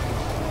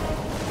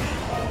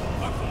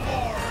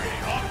glory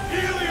of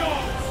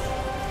Helios!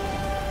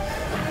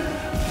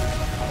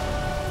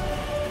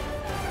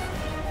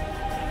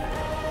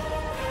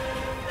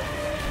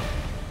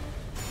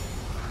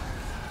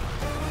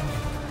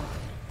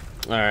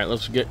 All right,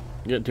 let's get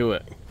to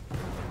it.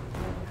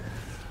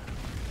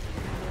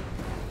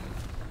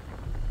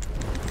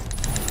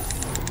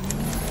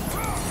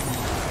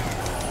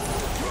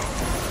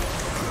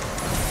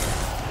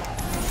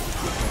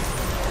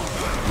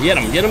 Get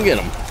him, get him, get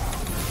him.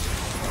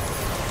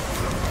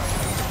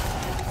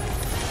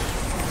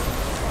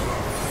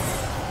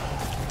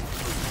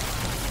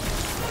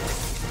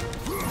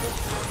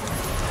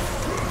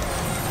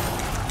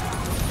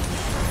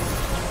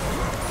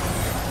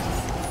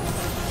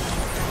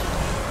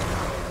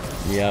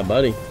 Yeah,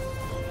 buddy.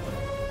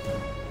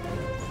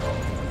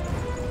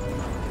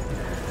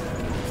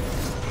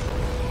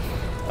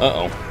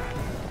 Uh-oh.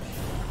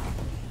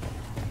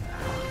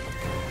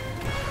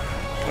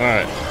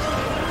 Alright.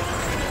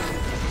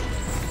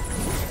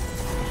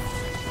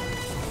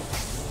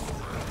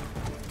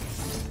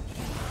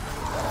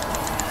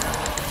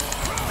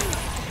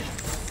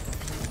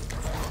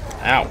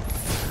 Ow.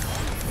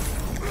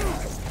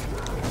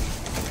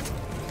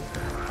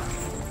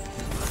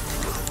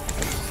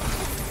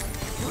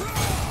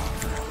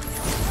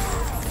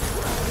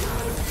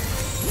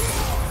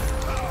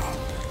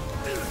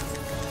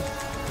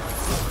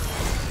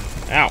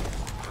 Ow.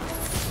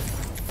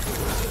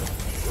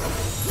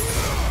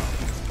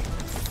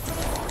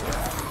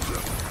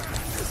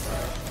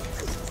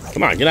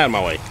 Come on, get out of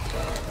my way.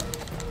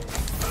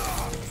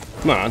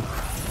 Come on.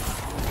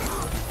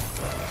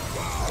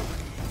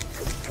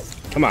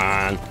 Come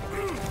on.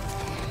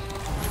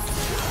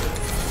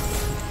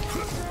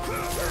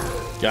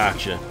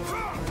 Gotcha.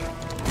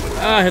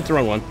 Ah, I hit the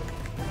wrong one.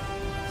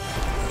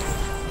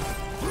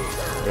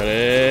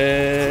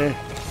 Ready?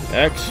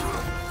 X.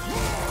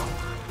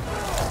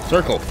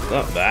 Circle.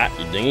 Not that,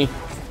 you dingy.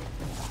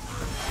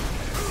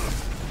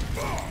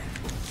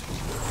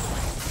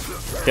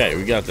 Okay,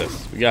 we got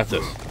this. We got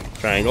this.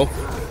 Triangle.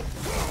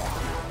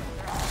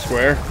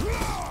 Square.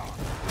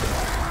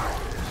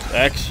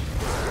 X.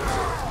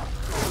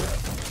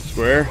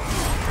 Square.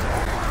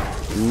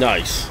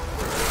 Nice.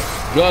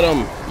 Got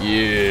him.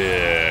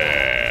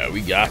 Yeah,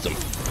 we got him.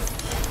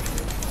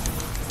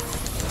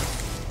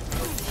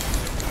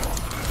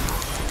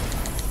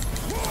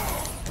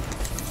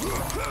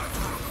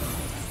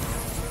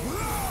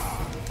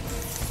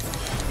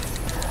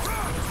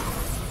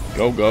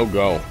 Go, go,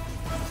 go.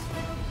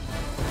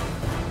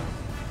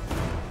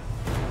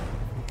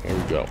 There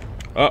we go.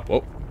 Oh,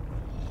 whoa.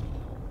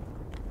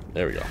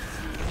 There we go.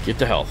 Get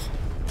to health.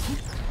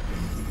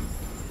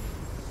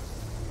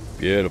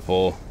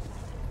 Beautiful.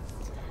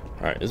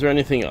 Alright, is there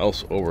anything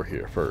else over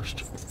here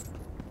first?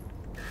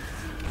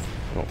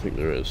 I don't think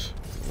there is.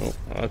 Oh,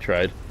 I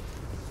tried.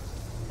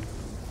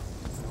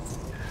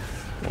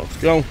 Let's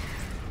go.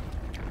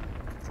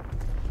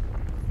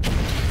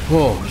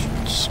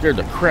 Oh, scared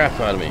the crap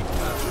out of me.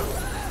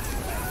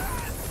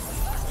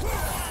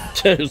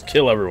 Just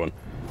kill everyone.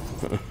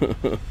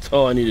 That's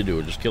all I need to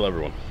do, just kill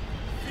everyone.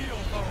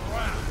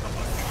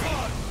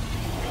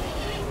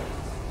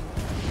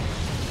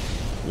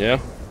 Yeah?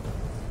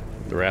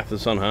 The wrath of the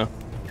sun, huh?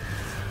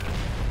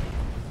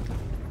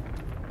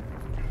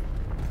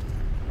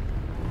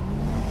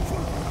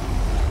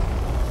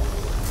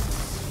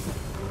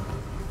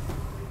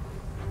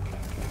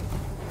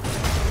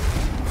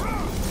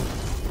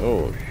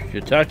 Oh,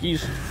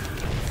 shiitakes.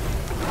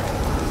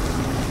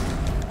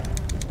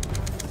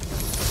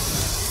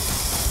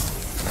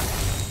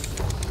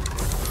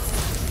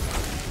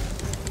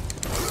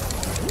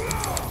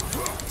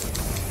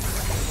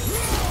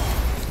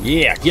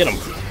 Yeah, get him.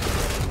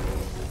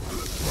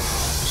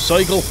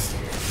 Cycle.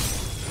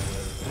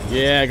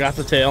 Yeah, I got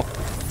the tail.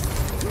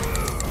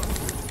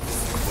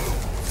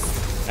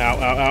 Ow,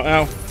 ow, ow,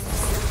 ow.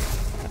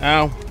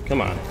 Ow,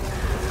 come on.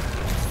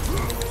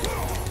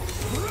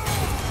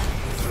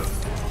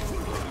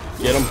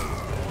 Get him.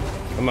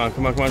 Come on,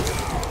 come on, come on.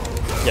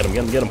 Get him,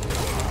 get him, get him.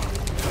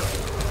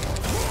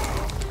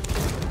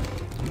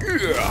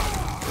 Yeah.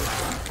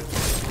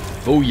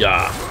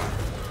 Booyah.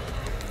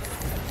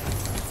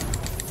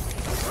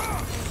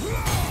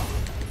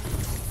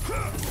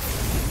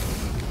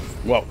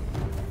 Whoa.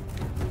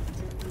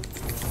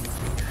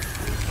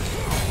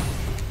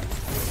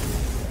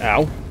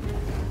 Ow.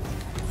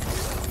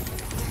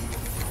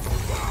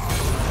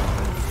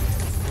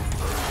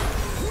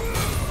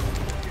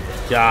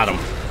 Got him.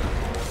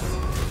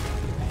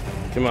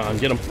 Come on,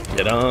 get him.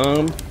 Get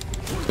him.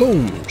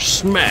 Boom.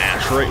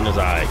 Smash right in his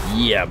eye.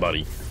 Yeah,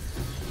 buddy.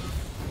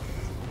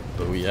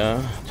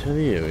 Booyah to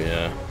you,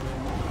 yeah.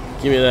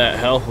 Give me that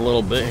health a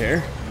little bit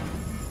here.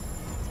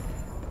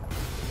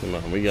 Come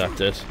on, we got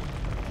this.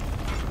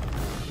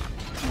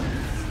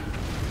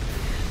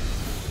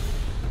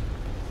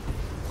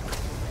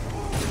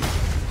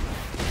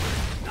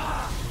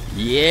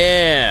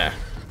 Yeah.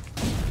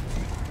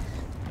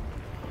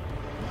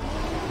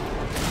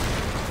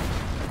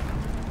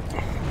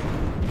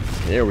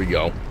 There we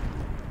go.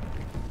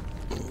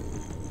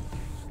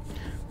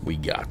 We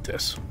got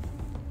this.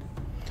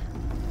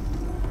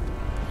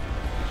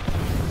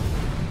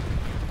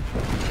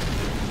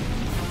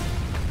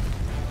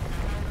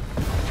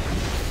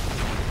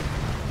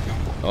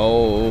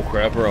 Oh,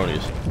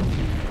 crapperonis.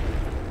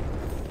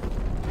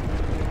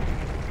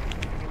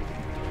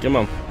 Come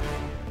on.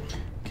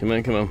 Come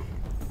on, come on.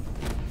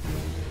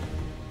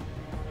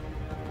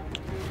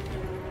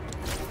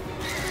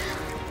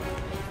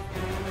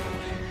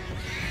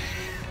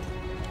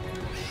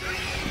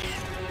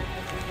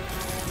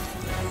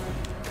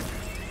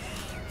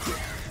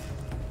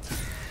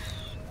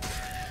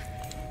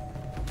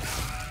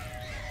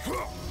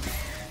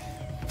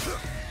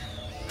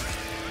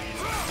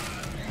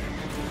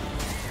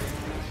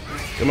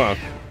 Come on.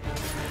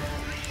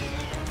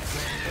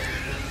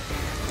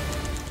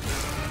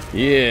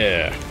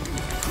 Yeah.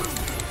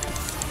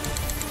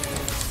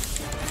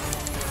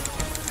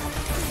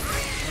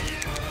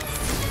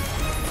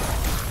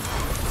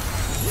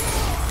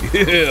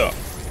 Yeah.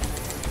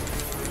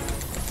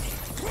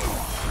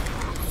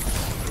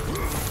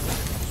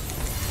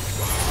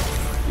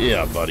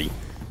 Yeah, buddy.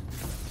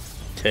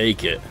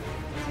 Take it.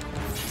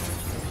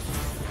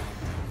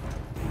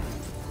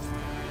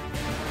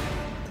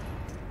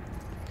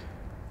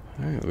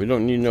 Alright, we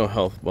don't need no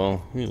health.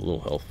 Well, we need a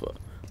little health, but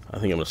I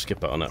think I'm gonna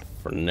skip out on that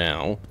for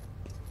now.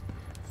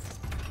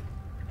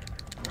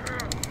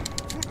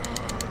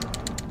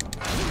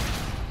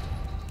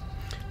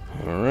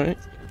 Alright.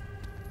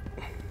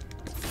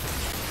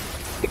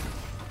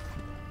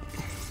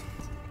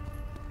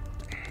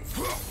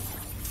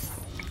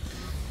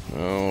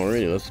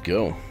 Alrighty, let's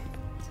go.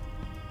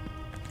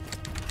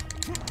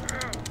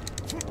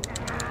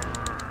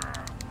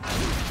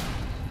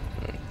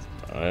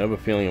 I have a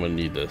feeling I'm gonna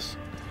need this.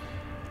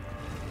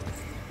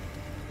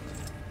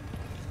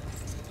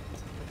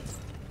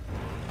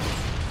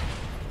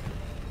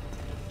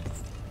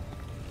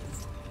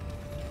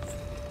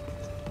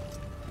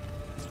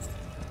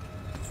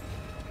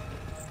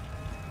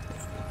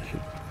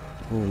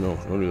 Oh no,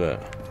 don't do that.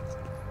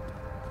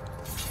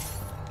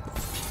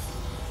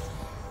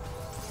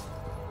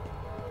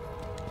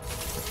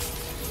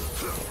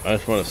 I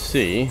just want to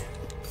see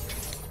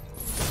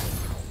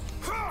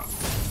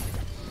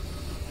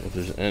if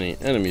there's any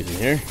enemies in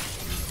here.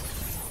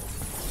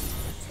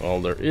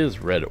 Well, there is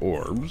red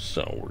orbs,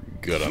 so we're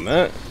good on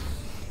that.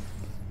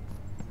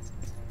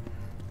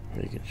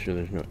 Making sure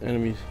there's no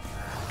enemies.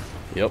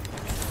 Yep.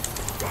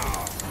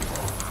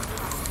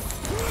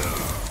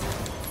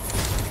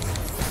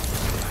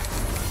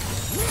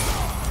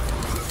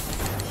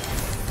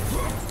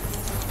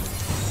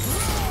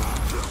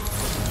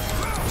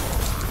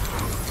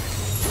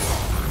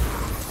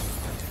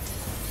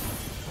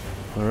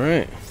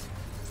 Alright.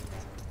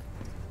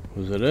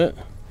 Was that it?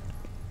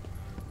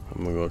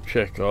 I'm gonna go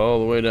check all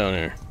the way down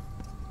here.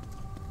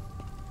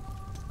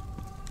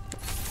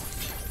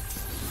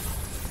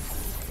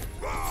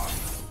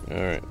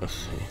 Alright, let's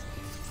see.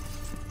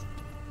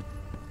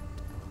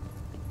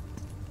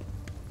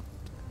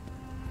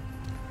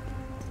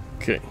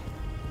 Okay.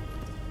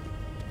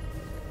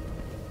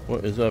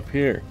 What is up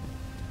here?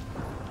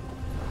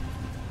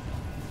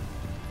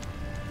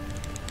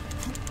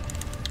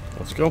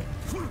 Let's go.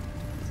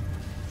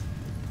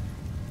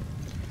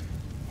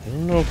 I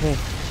don't know if I...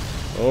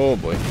 Oh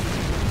boy.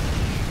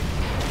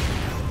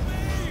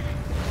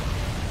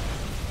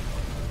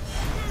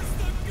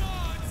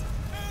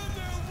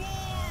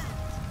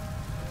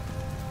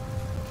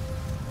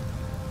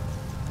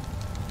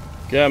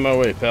 Get out of my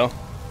way, pal.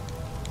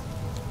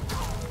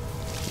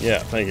 Yeah,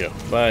 thank you.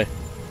 Bye.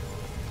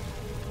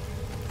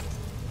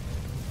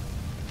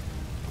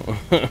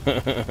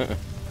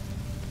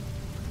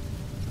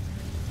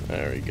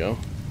 There we go.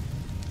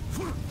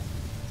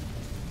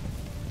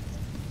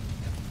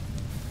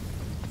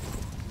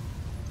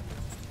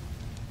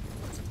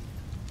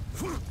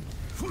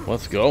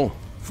 Let's go.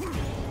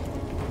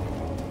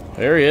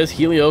 There he is,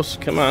 Helios.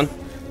 Come on.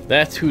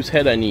 That's whose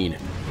head I need.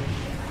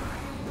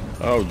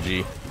 Oh,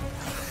 gee.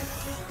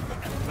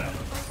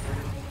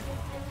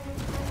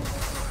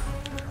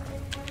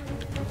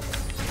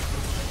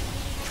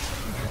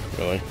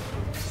 Really?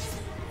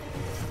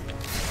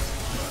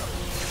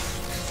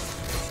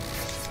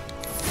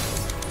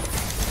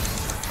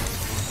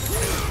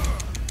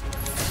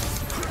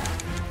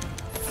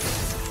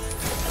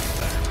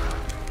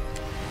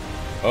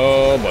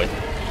 Oh, boy.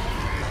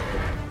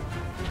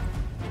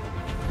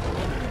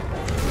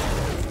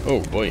 Oh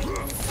boy.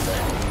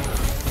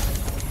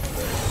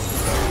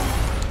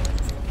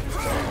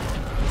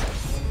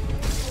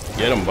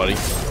 Get him, buddy.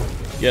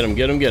 Get him,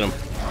 get him, get him.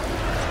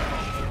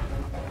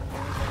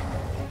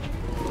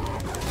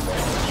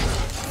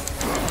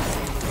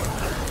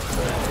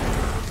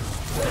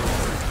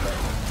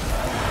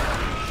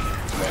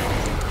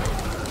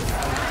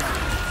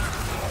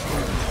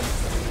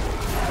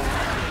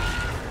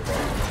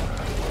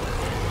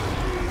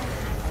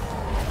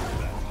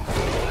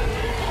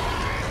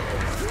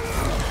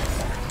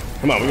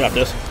 Come on, we got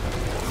this.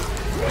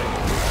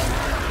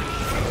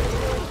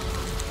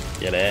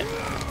 Get it.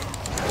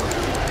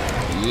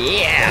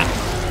 Yeah!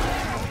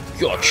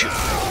 Gotcha.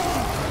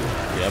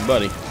 Yeah,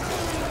 buddy.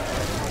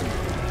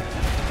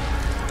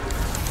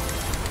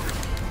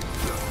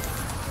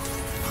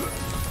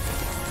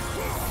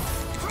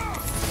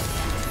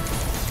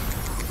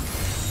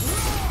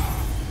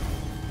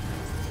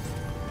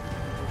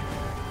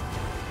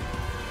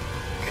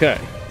 Okay.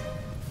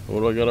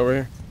 What do I got over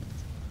here?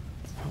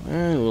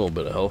 And a little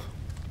bit of health.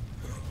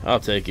 I'll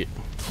take it.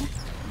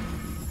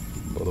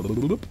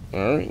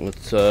 Alright,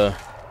 let's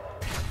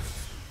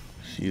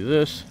see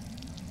this.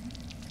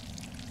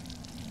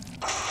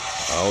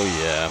 Oh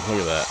yeah, look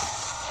at that.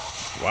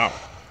 Wow,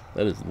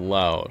 that is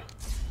loud.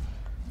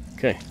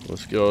 Okay,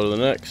 let's go to the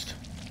next.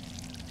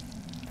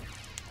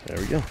 There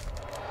we go.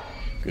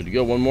 Good to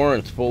go, one more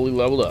and it's fully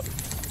leveled up.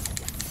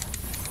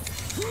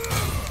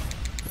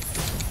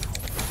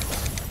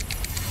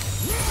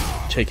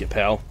 Take it,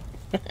 pal.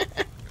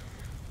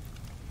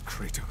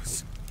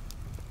 Kratos,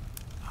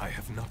 I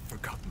have not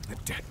forgotten the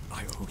debt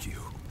I owe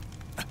you.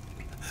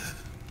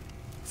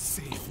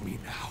 Save me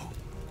now,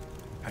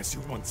 as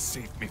you once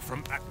saved me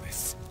from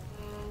Atlas.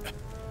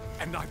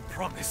 And I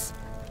promise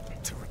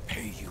to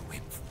repay you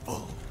in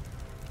full.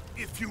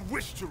 If you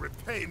wish to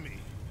repay me,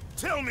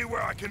 tell me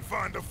where I can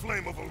find the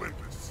Flame of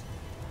Olympus.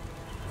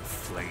 The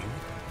flame?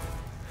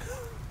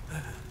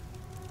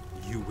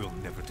 You will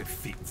never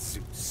defeat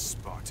Zeus,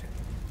 Spartan.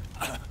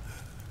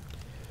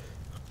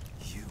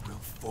 You will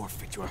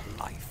forfeit your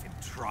life in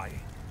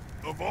trying.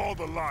 Of all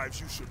the lives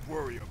you should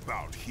worry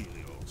about,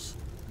 Helios,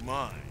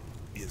 mine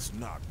is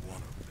not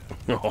one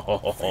of them.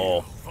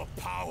 Feel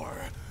the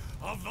power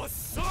of the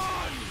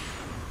sun!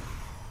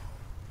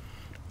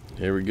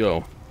 Here we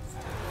go.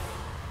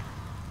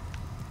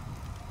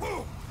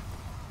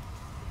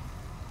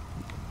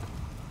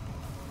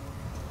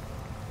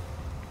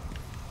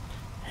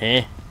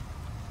 Huh?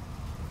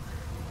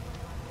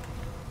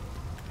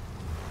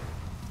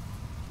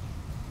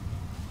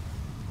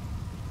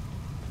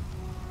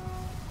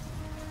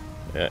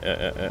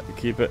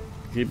 Keep it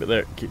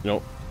there.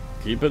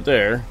 Keep it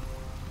there.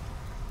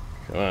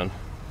 Come on.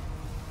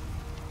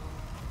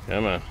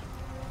 Come on.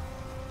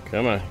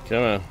 Come on.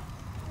 Come on.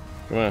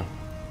 Come on.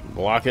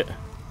 Block it.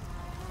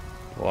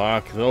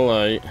 Block the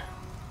light.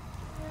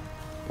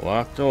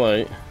 Block the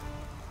light.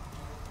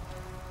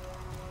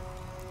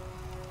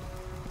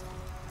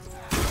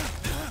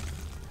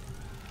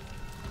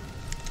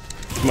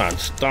 Come on,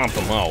 stomp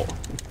them out.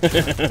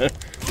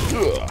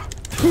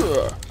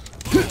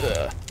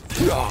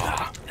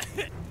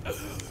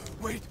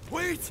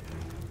 Wait!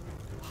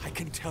 I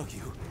can tell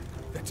you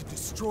that to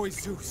destroy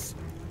Zeus,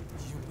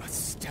 you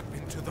must step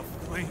into the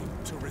flame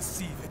to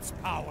receive its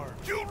power.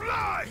 You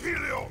lie,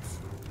 Helios!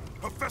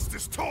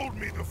 Hephaestus told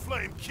me the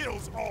flame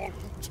kills all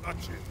who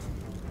touch it.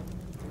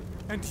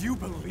 And you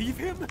believe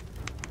him?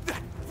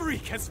 That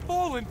freak has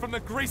fallen from the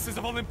graces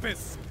of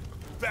Olympus!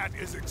 That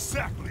is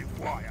exactly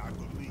why I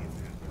believe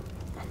him.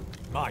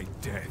 My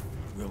death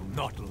will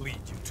not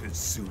lead you to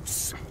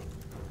Zeus.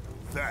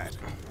 That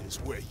is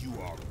where you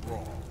are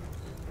wrong.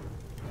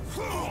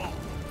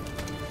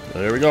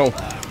 There we go.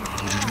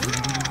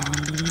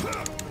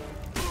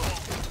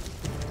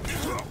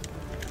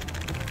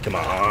 Come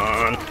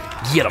on.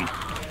 Get him.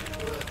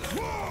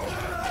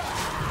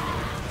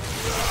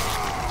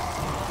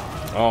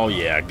 Oh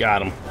yeah,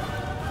 got him.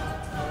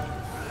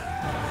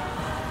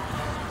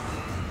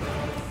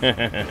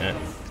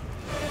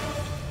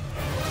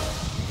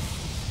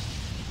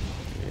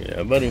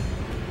 Yeah, buddy.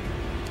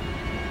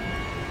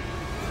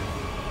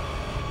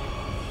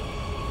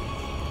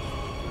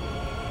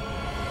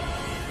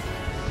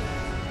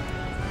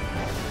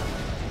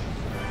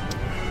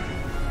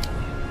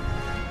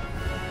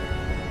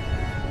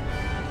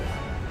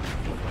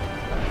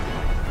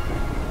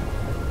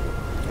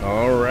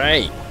 All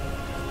right.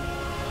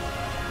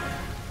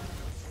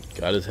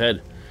 Got his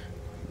head.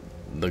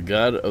 The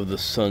god of the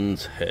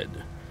sun's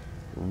head,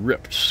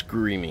 ripped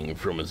screaming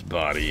from his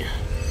body.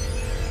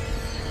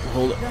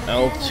 Hold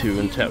L2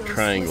 and tap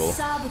triangle.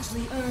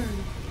 Savagely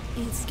earned.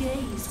 Its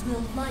gaze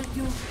will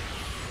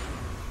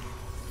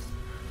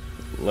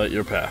Light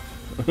your path.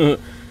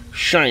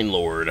 Shine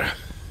Lord.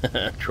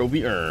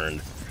 Trophy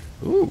earned.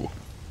 Ooh.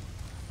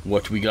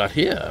 What we got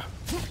here?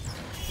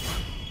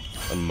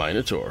 A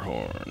Minotaur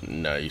horn.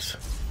 Nice.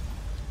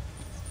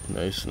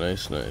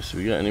 Nice.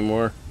 We got any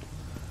more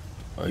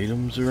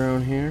items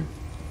around here?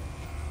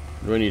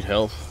 Do I need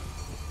health?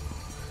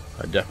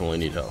 I definitely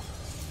need health.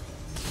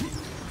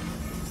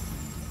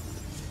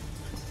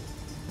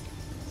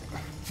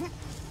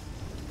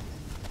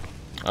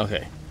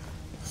 Okay.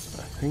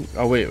 I think...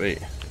 Oh, wait.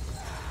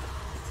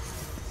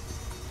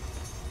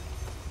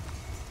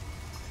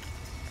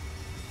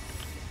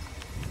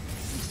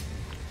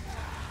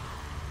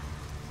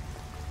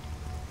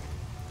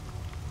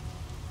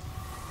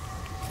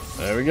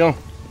 There we go.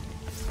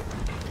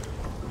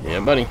 Yeah,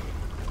 buddy.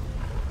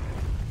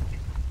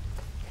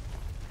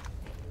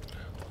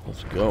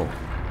 Let's go.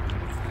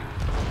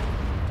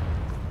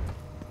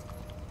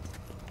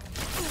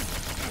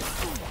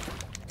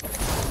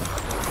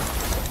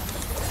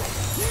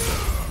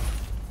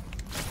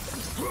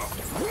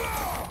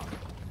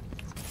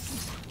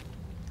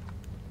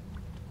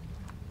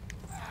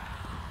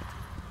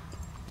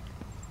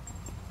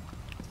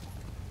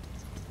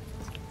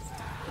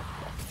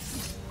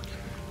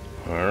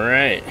 All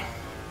right.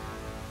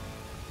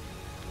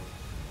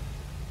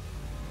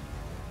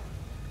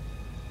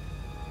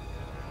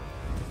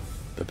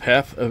 The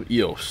Path of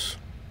Eos.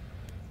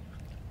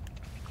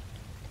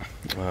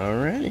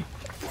 Alrighty.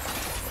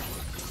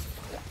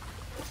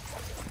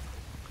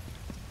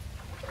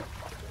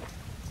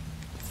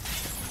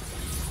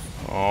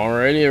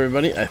 Alrighty,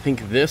 everybody. I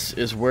think this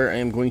is where I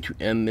am going to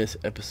end this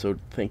episode.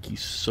 Thank you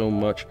so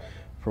much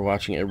for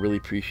watching. I really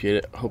appreciate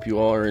it. Hope you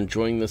all are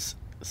enjoying this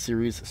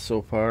series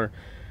so far.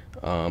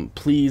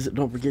 Please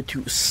don't forget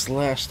to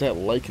slash that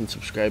like and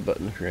subscribe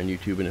button if you're on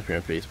YouTube, and if you're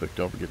on Facebook,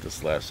 don't forget to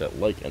slash that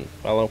like and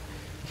follow,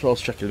 as well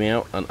as checking me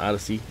out on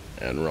Odyssey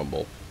and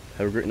Rumble.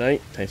 Have a great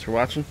night. Thanks for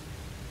watching.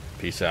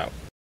 Peace out.